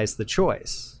recontextualize the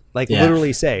choice. Like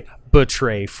literally say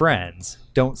betray friends.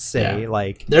 Don't say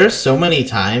like. There are so many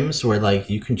times where like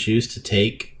you can choose to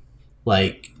take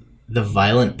like the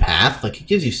violent path. Like it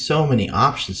gives you so many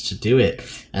options to do it,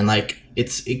 and like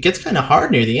it gets kind of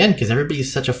hard near the end because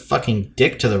everybody's such a fucking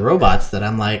dick to the robots that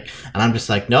I'm just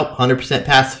like, nope, 100%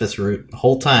 pacifist route the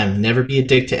whole time. Never be a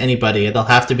dick to anybody. They'll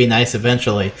have to be nice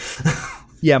eventually.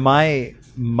 Yeah, my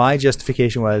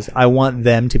justification was I want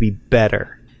them to be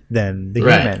better than the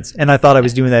humans, and I thought I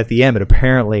was doing that at the end, but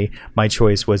apparently my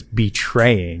choice was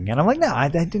betraying, and I'm like, no,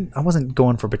 I wasn't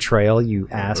going for betrayal, you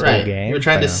asshole game. You were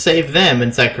trying to save them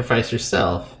and sacrifice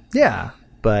yourself. Yeah,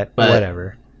 but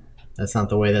whatever. That's not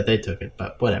the way that they took it,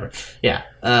 but whatever. Yeah,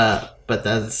 but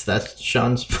that's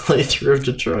Sean's playthrough of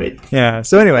Detroit. Yeah.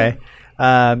 So anyway,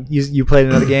 you played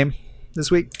another game this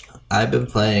week? I've been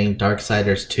playing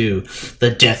Darksiders 2,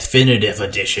 the Definitive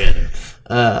Edition.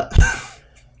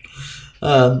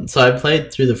 So I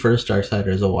played through the first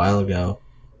Darksiders a while ago,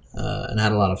 and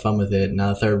had a lot of fun with it.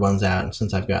 Now the third one's out, and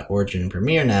since I've got Origin and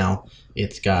Premiere now,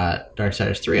 it's got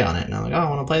Darksiders 3 on it. And I'm like, I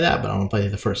want to play that, but I want to play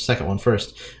the second one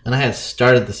first. And I had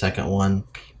started the second one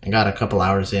and got a couple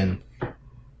hours in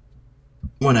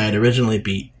when I had originally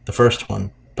beat the first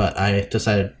one, but I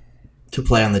decided to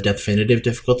play on the definitive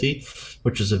difficulty,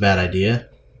 which was a bad idea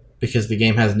because the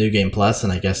game has New Game Plus,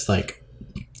 and I guess like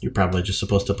you're probably just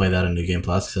supposed to play that on New Game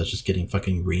Plus because I was just getting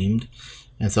fucking reamed.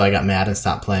 And so I got mad and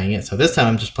stopped playing it. So this time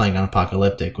I'm just playing on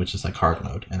Apocalyptic, which is like hard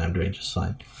mode, and I'm doing just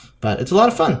fine. But it's a lot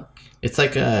of fun. It's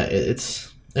like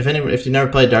if you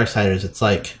never played Darksiders, it's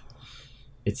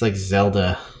like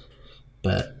Zelda,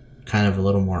 but kind of a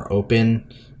little more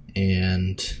open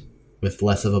and with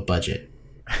less of a budget.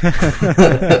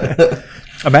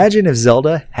 Imagine if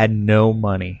Zelda had no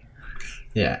money.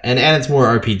 Yeah, and it's more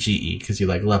RPG-y because you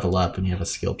like level up and you have a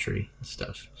skill tree and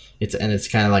stuff. It's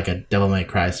kind of like a Devil May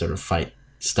Cry sort of fight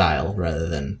style rather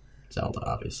than Zelda,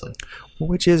 obviously.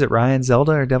 Which is it, Ryan?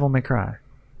 Zelda or Devil May Cry?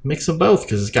 Mix of both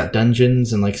because it's got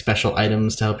dungeons and like special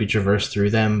items to help you traverse through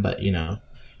them, but you know.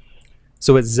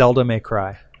 So it's Zelda May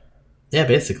Cry. Yeah,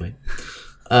 basically.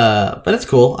 But it's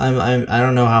cool. I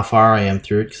don't know how far I am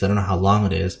through it because I don't know how long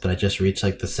it is, but I just reached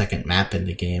like the second map in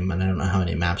the game, and I don't know how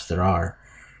many maps there are.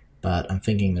 But I'm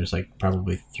thinking there's like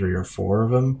probably 3 or 4 of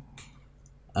them.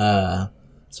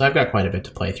 So I've got quite a bit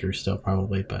to play through still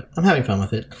probably, but I'm having fun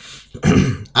with it.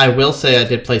 I will say I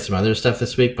did play some other stuff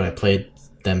this week, but I played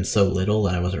them so little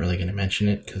that I wasn't really going to mention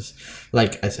it because,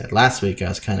 like I said, last week I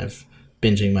was kind of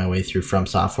binging my way through From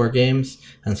Software games,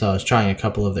 and so I was trying a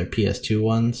couple of their PS2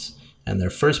 ones, and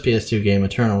their first PS2 game,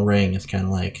 Eternal Ring, is kind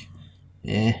of like,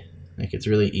 like it's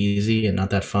really easy and not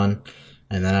that fun.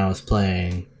 And then I was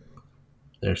playing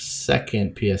their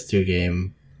second PS2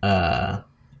 game,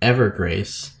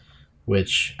 Evergrace,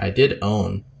 which I did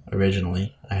own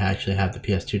originally. I actually have the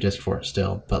PS2 disc for it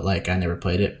still, but like I never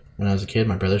played it when I was a kid.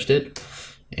 My brothers did,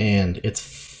 and it's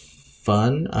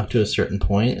fun up to a certain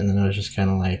point, and then I was just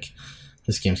kind of like,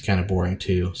 this game's kind of boring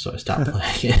too, so I stopped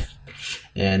playing it.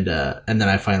 And then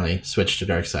I finally switched to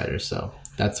Darksiders, so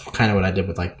that's kind of what I did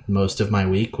with like most of my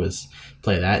week was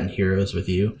play that and Heroes with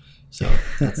you. So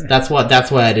that's why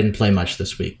I didn't play much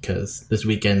this week, because this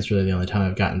weekend's really the only time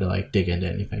I've gotten to like dig into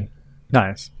anything.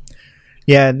 Nice.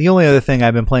 Yeah, and the only other thing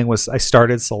I've been playing was I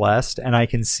started Celeste, and I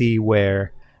can see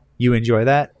where you enjoy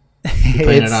that. You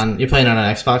playing it on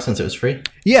Xbox since it was free?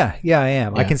 Yeah, I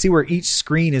am. Yeah. I can see where each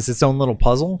screen is its own little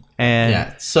puzzle, and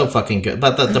yeah, it's so fucking good.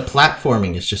 But the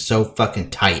platforming is just so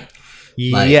fucking tight.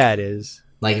 Yeah, it is.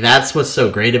 Like that's what's so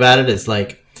great about it is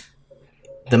like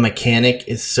the mechanic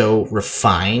is so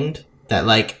refined that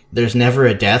like there's never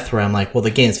a death where I'm like, well, the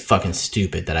game's fucking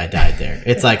stupid that I died there.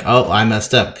 It's like, oh, I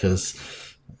messed up because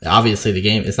obviously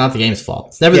it's not the game's fault.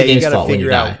 It's never the game's fault when you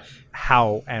die.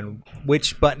 How and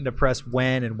which button to press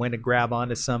when, and when to grab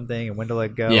onto something, and when to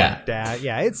let go. Yeah,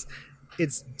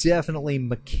 it's definitely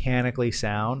mechanically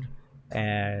sound,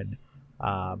 and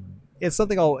it's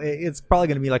something it's probably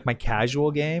going to be like my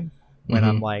casual game when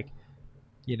I'm like,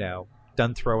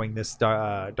 done throwing this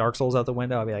Dark Souls out the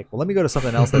window. I'll be like, well, let me go to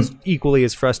something else that's equally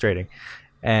as frustrating.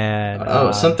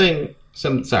 And something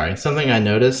I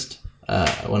noticed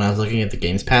when I was looking at the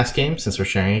Games Pass game, since we're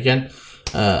sharing again,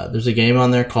 there's a game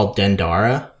on there called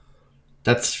Dendara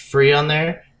that's free on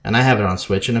there, and I have it on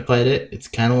Switch and I played it. It's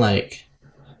kind of like,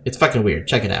 it's fucking weird.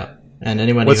 Check it out. And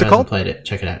anyone who hasn't played it,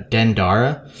 check it out.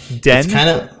 Dendara. It's kind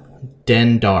of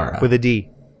Dendara with a D.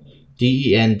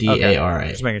 Dendara. Okay.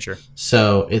 Just making sure.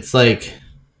 So it's like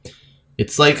a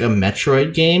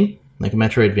Metroid game, like a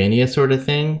Metroidvania sort of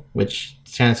thing, which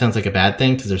kind of sounds like a bad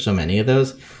thing because there's so many of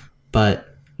those. But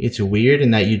it's weird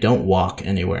in that you don't walk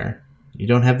anywhere. You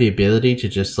don't have the ability to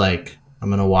just like, I'm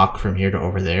gonna walk from here to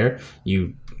over there.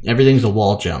 Everything's a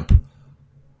wall jump.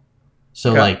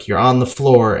 So like you're on the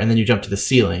floor and then you jump to the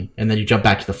ceiling and then you jump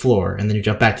back to the floor and then you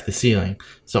jump back to the ceiling.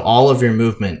 So all of your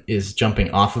movement is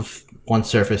jumping off of one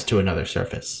surface to another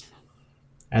surface.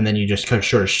 And then you just kind of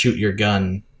sort of shoot your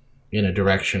gun in a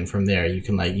direction from there. You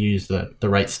can like use the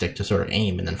right stick to sort of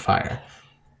aim and then fire.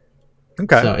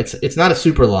 Okay. So it's not a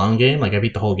super long game. Like I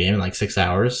beat the whole game in like 6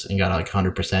 hours and got like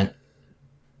 100%.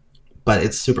 But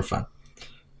it's super fun.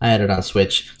 I had it on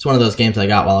Switch. It's one of those games I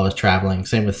got while I was traveling.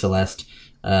 Same with Celeste.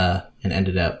 And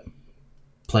ended up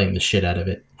playing the shit out of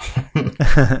it.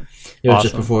 It was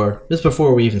just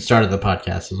before we even started the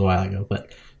podcast. It was a while ago.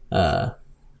 But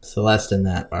Celeste and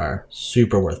that are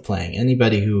super worth playing.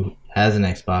 Anybody who has an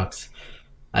Xbox,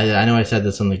 I know I said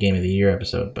this on the Game of the Year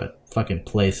episode, but fucking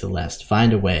play Celeste.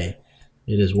 Find a way.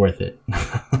 It is worth it.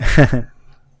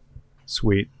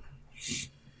 Sweet.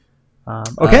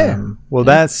 Okay. Well,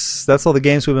 that's all the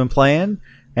games we've been playing.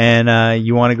 And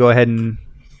you want to go ahead and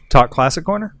talk Classic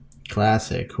Corner?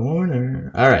 Classic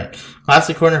Corner. All right.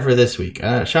 Classic Corner for this week.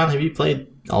 Sean, have you played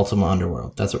Ultima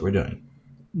Underworld? That's what we're doing.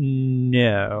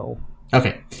 No.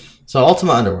 Okay. So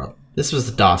Ultima Underworld. This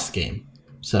was the DOS game.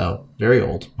 So very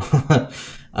old.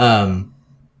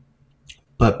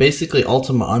 But basically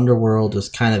Ultima Underworld is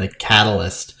kind of the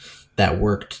catalyst that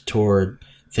worked toward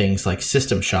things like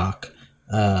System Shock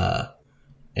and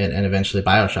eventually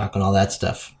BioShock and all that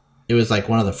stuff. It was like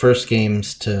one of the first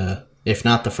games to, if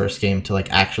not the first game to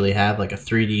like actually have like a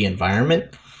 3D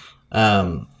environment,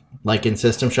 like in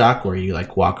System Shock where you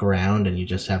like walk around and you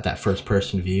just have that first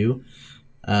person view.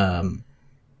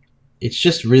 It's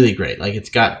just really great. Like it's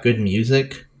got good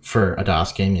music for a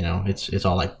DOS game. It's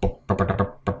all like the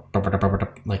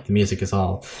music is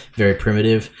all very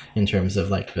primitive in terms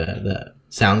of like the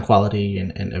sound quality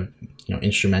and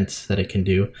instruments that it can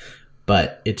do,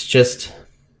 but it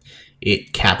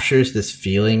captures this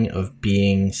feeling of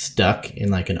being stuck in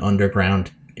like an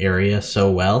underground area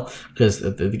so well, because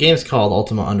the game's called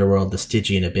Ultima Underworld: The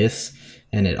Stygian Abyss,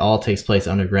 and it all takes place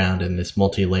underground in this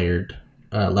multi-layered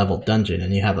leveled dungeon,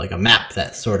 and you have like a map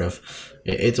that sort of,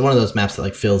 it's one of those maps that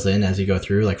like fills in as you go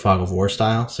through, like Fog of War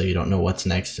style, so you don't know what's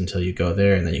next until you go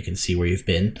there, and then you can see where you've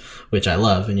been, which I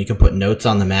love, and you can put notes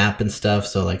on the map and stuff.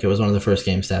 So like it was one of the first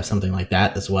games to have something like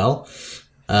that as well.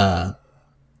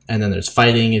 And then there's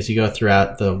fighting as you go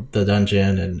throughout the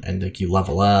dungeon, and like you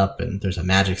level up, and there's a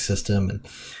magic system, and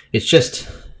it's just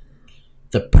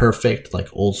the perfect like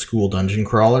old school dungeon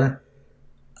crawler.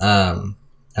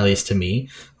 At least to me,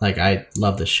 like I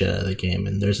love the shit out of the game,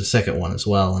 and there's a second one as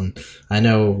well. And I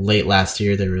know late last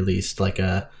year they released like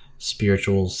a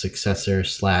spiritual successor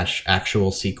 /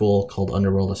 actual sequel called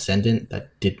Underworld Ascendant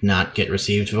that did not get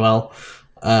received well.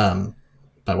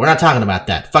 But we're not talking about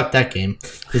that. Fuck that game.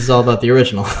 This is all about the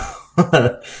original.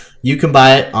 You can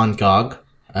buy it on GOG,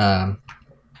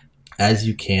 as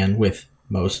you can with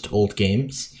most old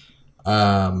games.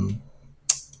 And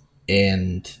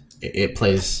it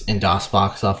plays in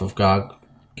DOSBox off of GOG,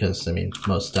 because,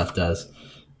 most stuff does.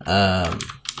 I'm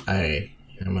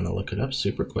going to look it up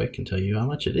super quick and tell you how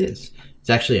much it is. It's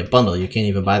actually a bundle. You can't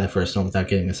even buy the first one without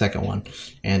getting the second one.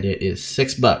 And it is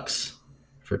 $6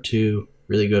 for 2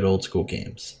 really good old school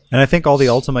games. And I think all the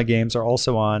Ultima games are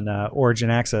also on Origin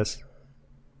Access.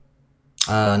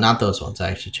 Not those ones. I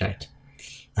actually checked.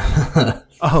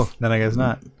 Oh, then I guess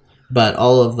not. But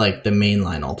all of like the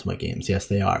mainline Ultima games, yes,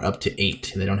 they are up to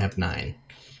 8. They don't have 9.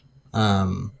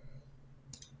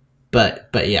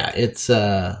 But yeah, it's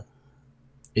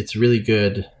really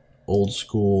good old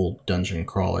school dungeon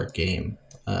crawler game.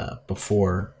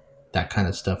 Before that kind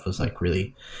of stuff was like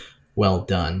really well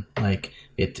done. Like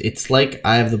it's like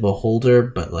Eye of the Beholder,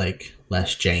 but like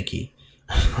less janky.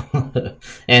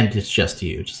 And it's just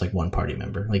you, just like one party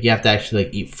member. Like you have to actually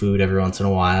like eat food every once in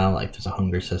a while. Like there's a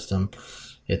hunger system.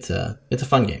 It's a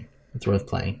fun game. It's worth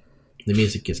playing. The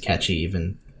music is catchy,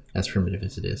 even as primitive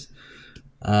as it is.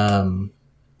 Yeah,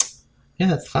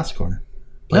 that's the Classic Corner.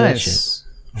 Play Nice.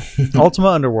 Ultima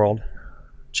Underworld.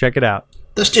 Check it out.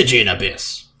 The Stygian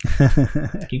Abyss.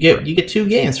 You get 2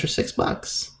 games for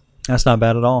 $6. That's not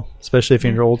bad at all, especially if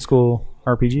you're into old school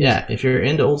RPGs. Yeah, if you're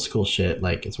into old school shit,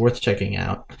 like it's worth checking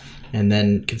out, and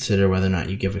then consider whether or not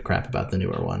you give a crap about the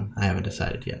newer one. I haven't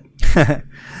decided yet.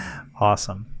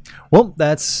 Awesome. Well,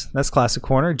 that's Classic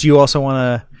Corner. Do you also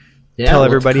want to tell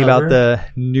everybody about the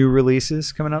new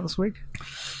releases coming out this week?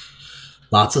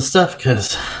 Lots of stuff,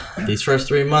 because these first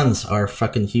 3 months are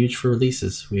fucking huge for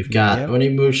releases. We've got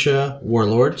Onimusha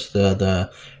Warlords, the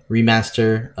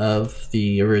remaster of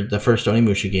the first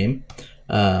Onimusha game.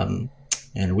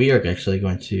 And we are actually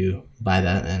going to buy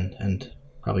that, and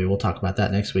probably we'll talk about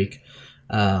that next week.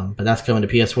 But that's coming to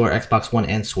PS4, Xbox One,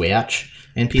 and Switch,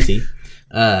 and PC,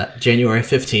 January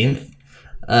 15th.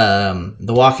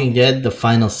 The Walking Dead, the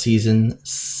final season,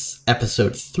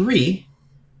 episode 3,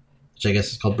 which I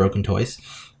guess is called Broken Toys,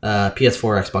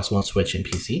 PS4, Xbox One, Switch, and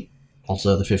PC.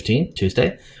 Also the 15th,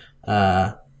 Tuesday.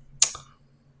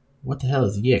 What the hell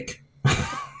is Yick?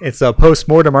 It's a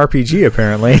post-mortem RPG,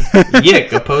 apparently.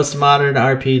 Yick, a postmodern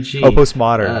RPG. Oh,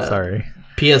 postmodern, sorry.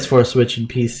 PS4, Switch, and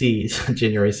PC,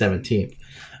 January 17th.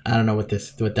 I don't know what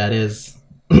that is.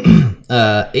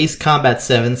 Ace Combat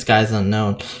 7, Skies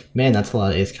Unknown. Man, that's a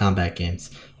lot of Ace Combat games.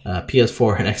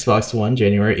 PS4 and Xbox One,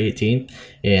 January 18th.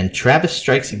 And Travis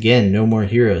Strikes Again, No More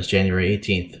Heroes, January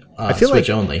 18th.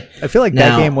 Switch only. I feel like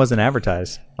that game wasn't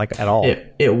advertised, like, at all.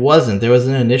 It wasn't. There was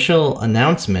an initial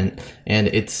announcement, and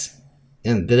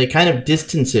they kind of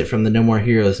distance it from the No More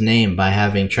Heroes name by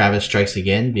having Travis Strikes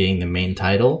Again being the main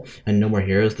title and No More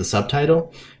Heroes the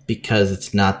subtitle, because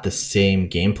it's not the same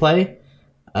gameplay.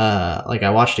 Like I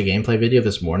watched a gameplay video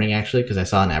this morning, actually, because I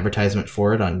saw an advertisement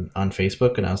for it on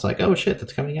Facebook, and I was like, oh shit,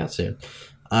 that's coming out soon.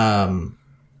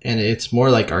 And it's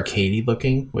more like arcadey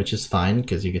looking, which is fine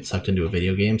because you get sucked into a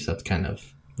video game, so that's kind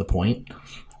of the point.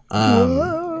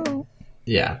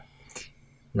 Yeah,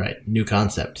 right. New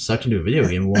concept, sucked into a video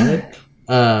game. What?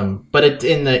 But it's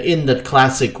in the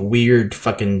classic weird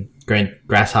fucking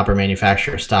grasshopper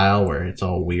manufacturer style, where it's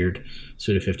all weird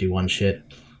Suda 51 shit.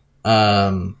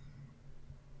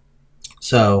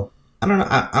 So I don't know.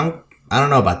 I don't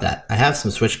know about that. I have some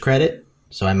Switch credit,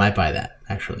 so I might buy that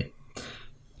actually,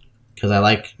 because I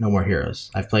like No More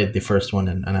Heroes. I've played the first one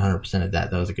and 100% of that.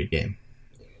 That was a good game,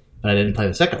 but I didn't play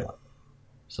the second one,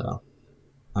 so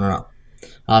I don't know.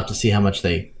 I'll have to see how much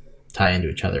they tie into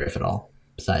each other, if at all.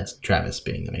 Besides Travis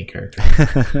being the main character.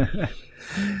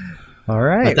 All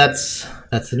right. But that's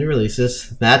the new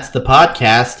releases. That's the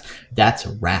podcast. That's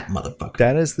a wrap, motherfucker.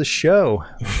 That is the show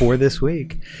for this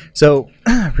week. So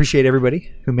appreciate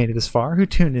everybody who made it this far, who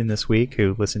tuned in this week,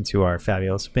 who listened to our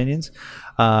fabulous opinions.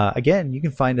 Again, you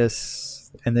can find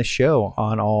us and this show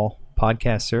on all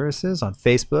podcast services, on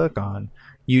Facebook, on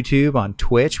YouTube, on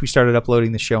Twitch. We started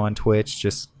uploading the show on Twitch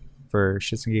just for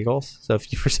shits and giggles. So if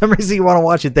for some reason you want to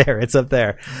watch it there, it's up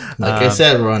there. Like I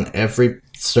said, we're on every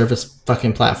service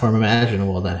fucking platform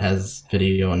imaginable that has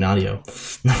video and audio.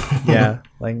 Yeah,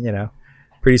 like,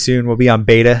 pretty soon we'll be on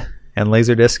beta and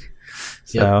Laserdisc.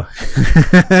 So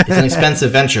it's an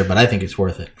expensive venture, but I think it's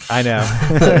worth it. I know.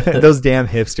 Those damn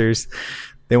hipsters.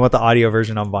 They want the audio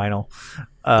version on vinyl.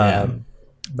 But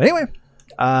anyway,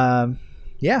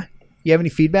 yeah. You have any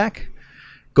feedback?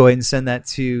 Go ahead and send that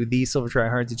to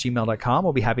thesilvertryhards@gmail.com.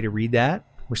 We'll be happy to read that.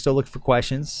 We're still looking for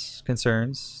questions,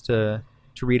 concerns to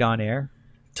read on air.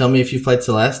 Tell me if you've played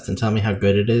Celeste, and tell me how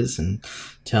good it is, and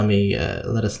tell me,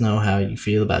 let us know how you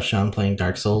feel about Sean playing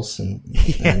Dark Souls, and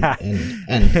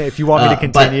if you want me to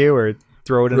continue or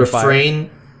throw it in the fire.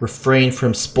 Refrain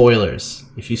from spoilers.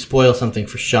 If you spoil something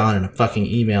for Sean in a fucking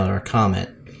email or a comment,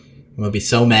 I'm gonna be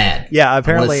so mad. Yeah,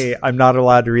 apparently I'm not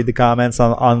allowed to read the comments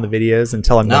on the videos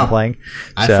until I'm done playing.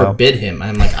 I forbid him.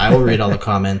 I'm like, I will read all the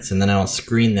comments and then I will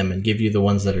screen them and give you the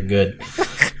ones that are good.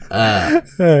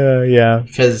 Yeah.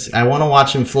 Because I want to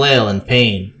watch him flail in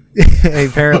pain.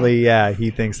 Apparently, yeah,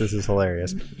 he thinks this is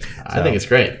hilarious. I think it's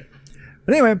great.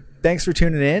 But anyway, thanks for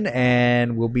tuning in,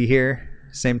 and we'll be here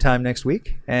same time next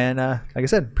week. And like I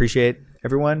said, appreciate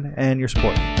everyone and your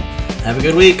support. Have a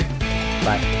good week.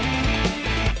 Bye.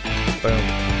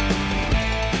 Boom.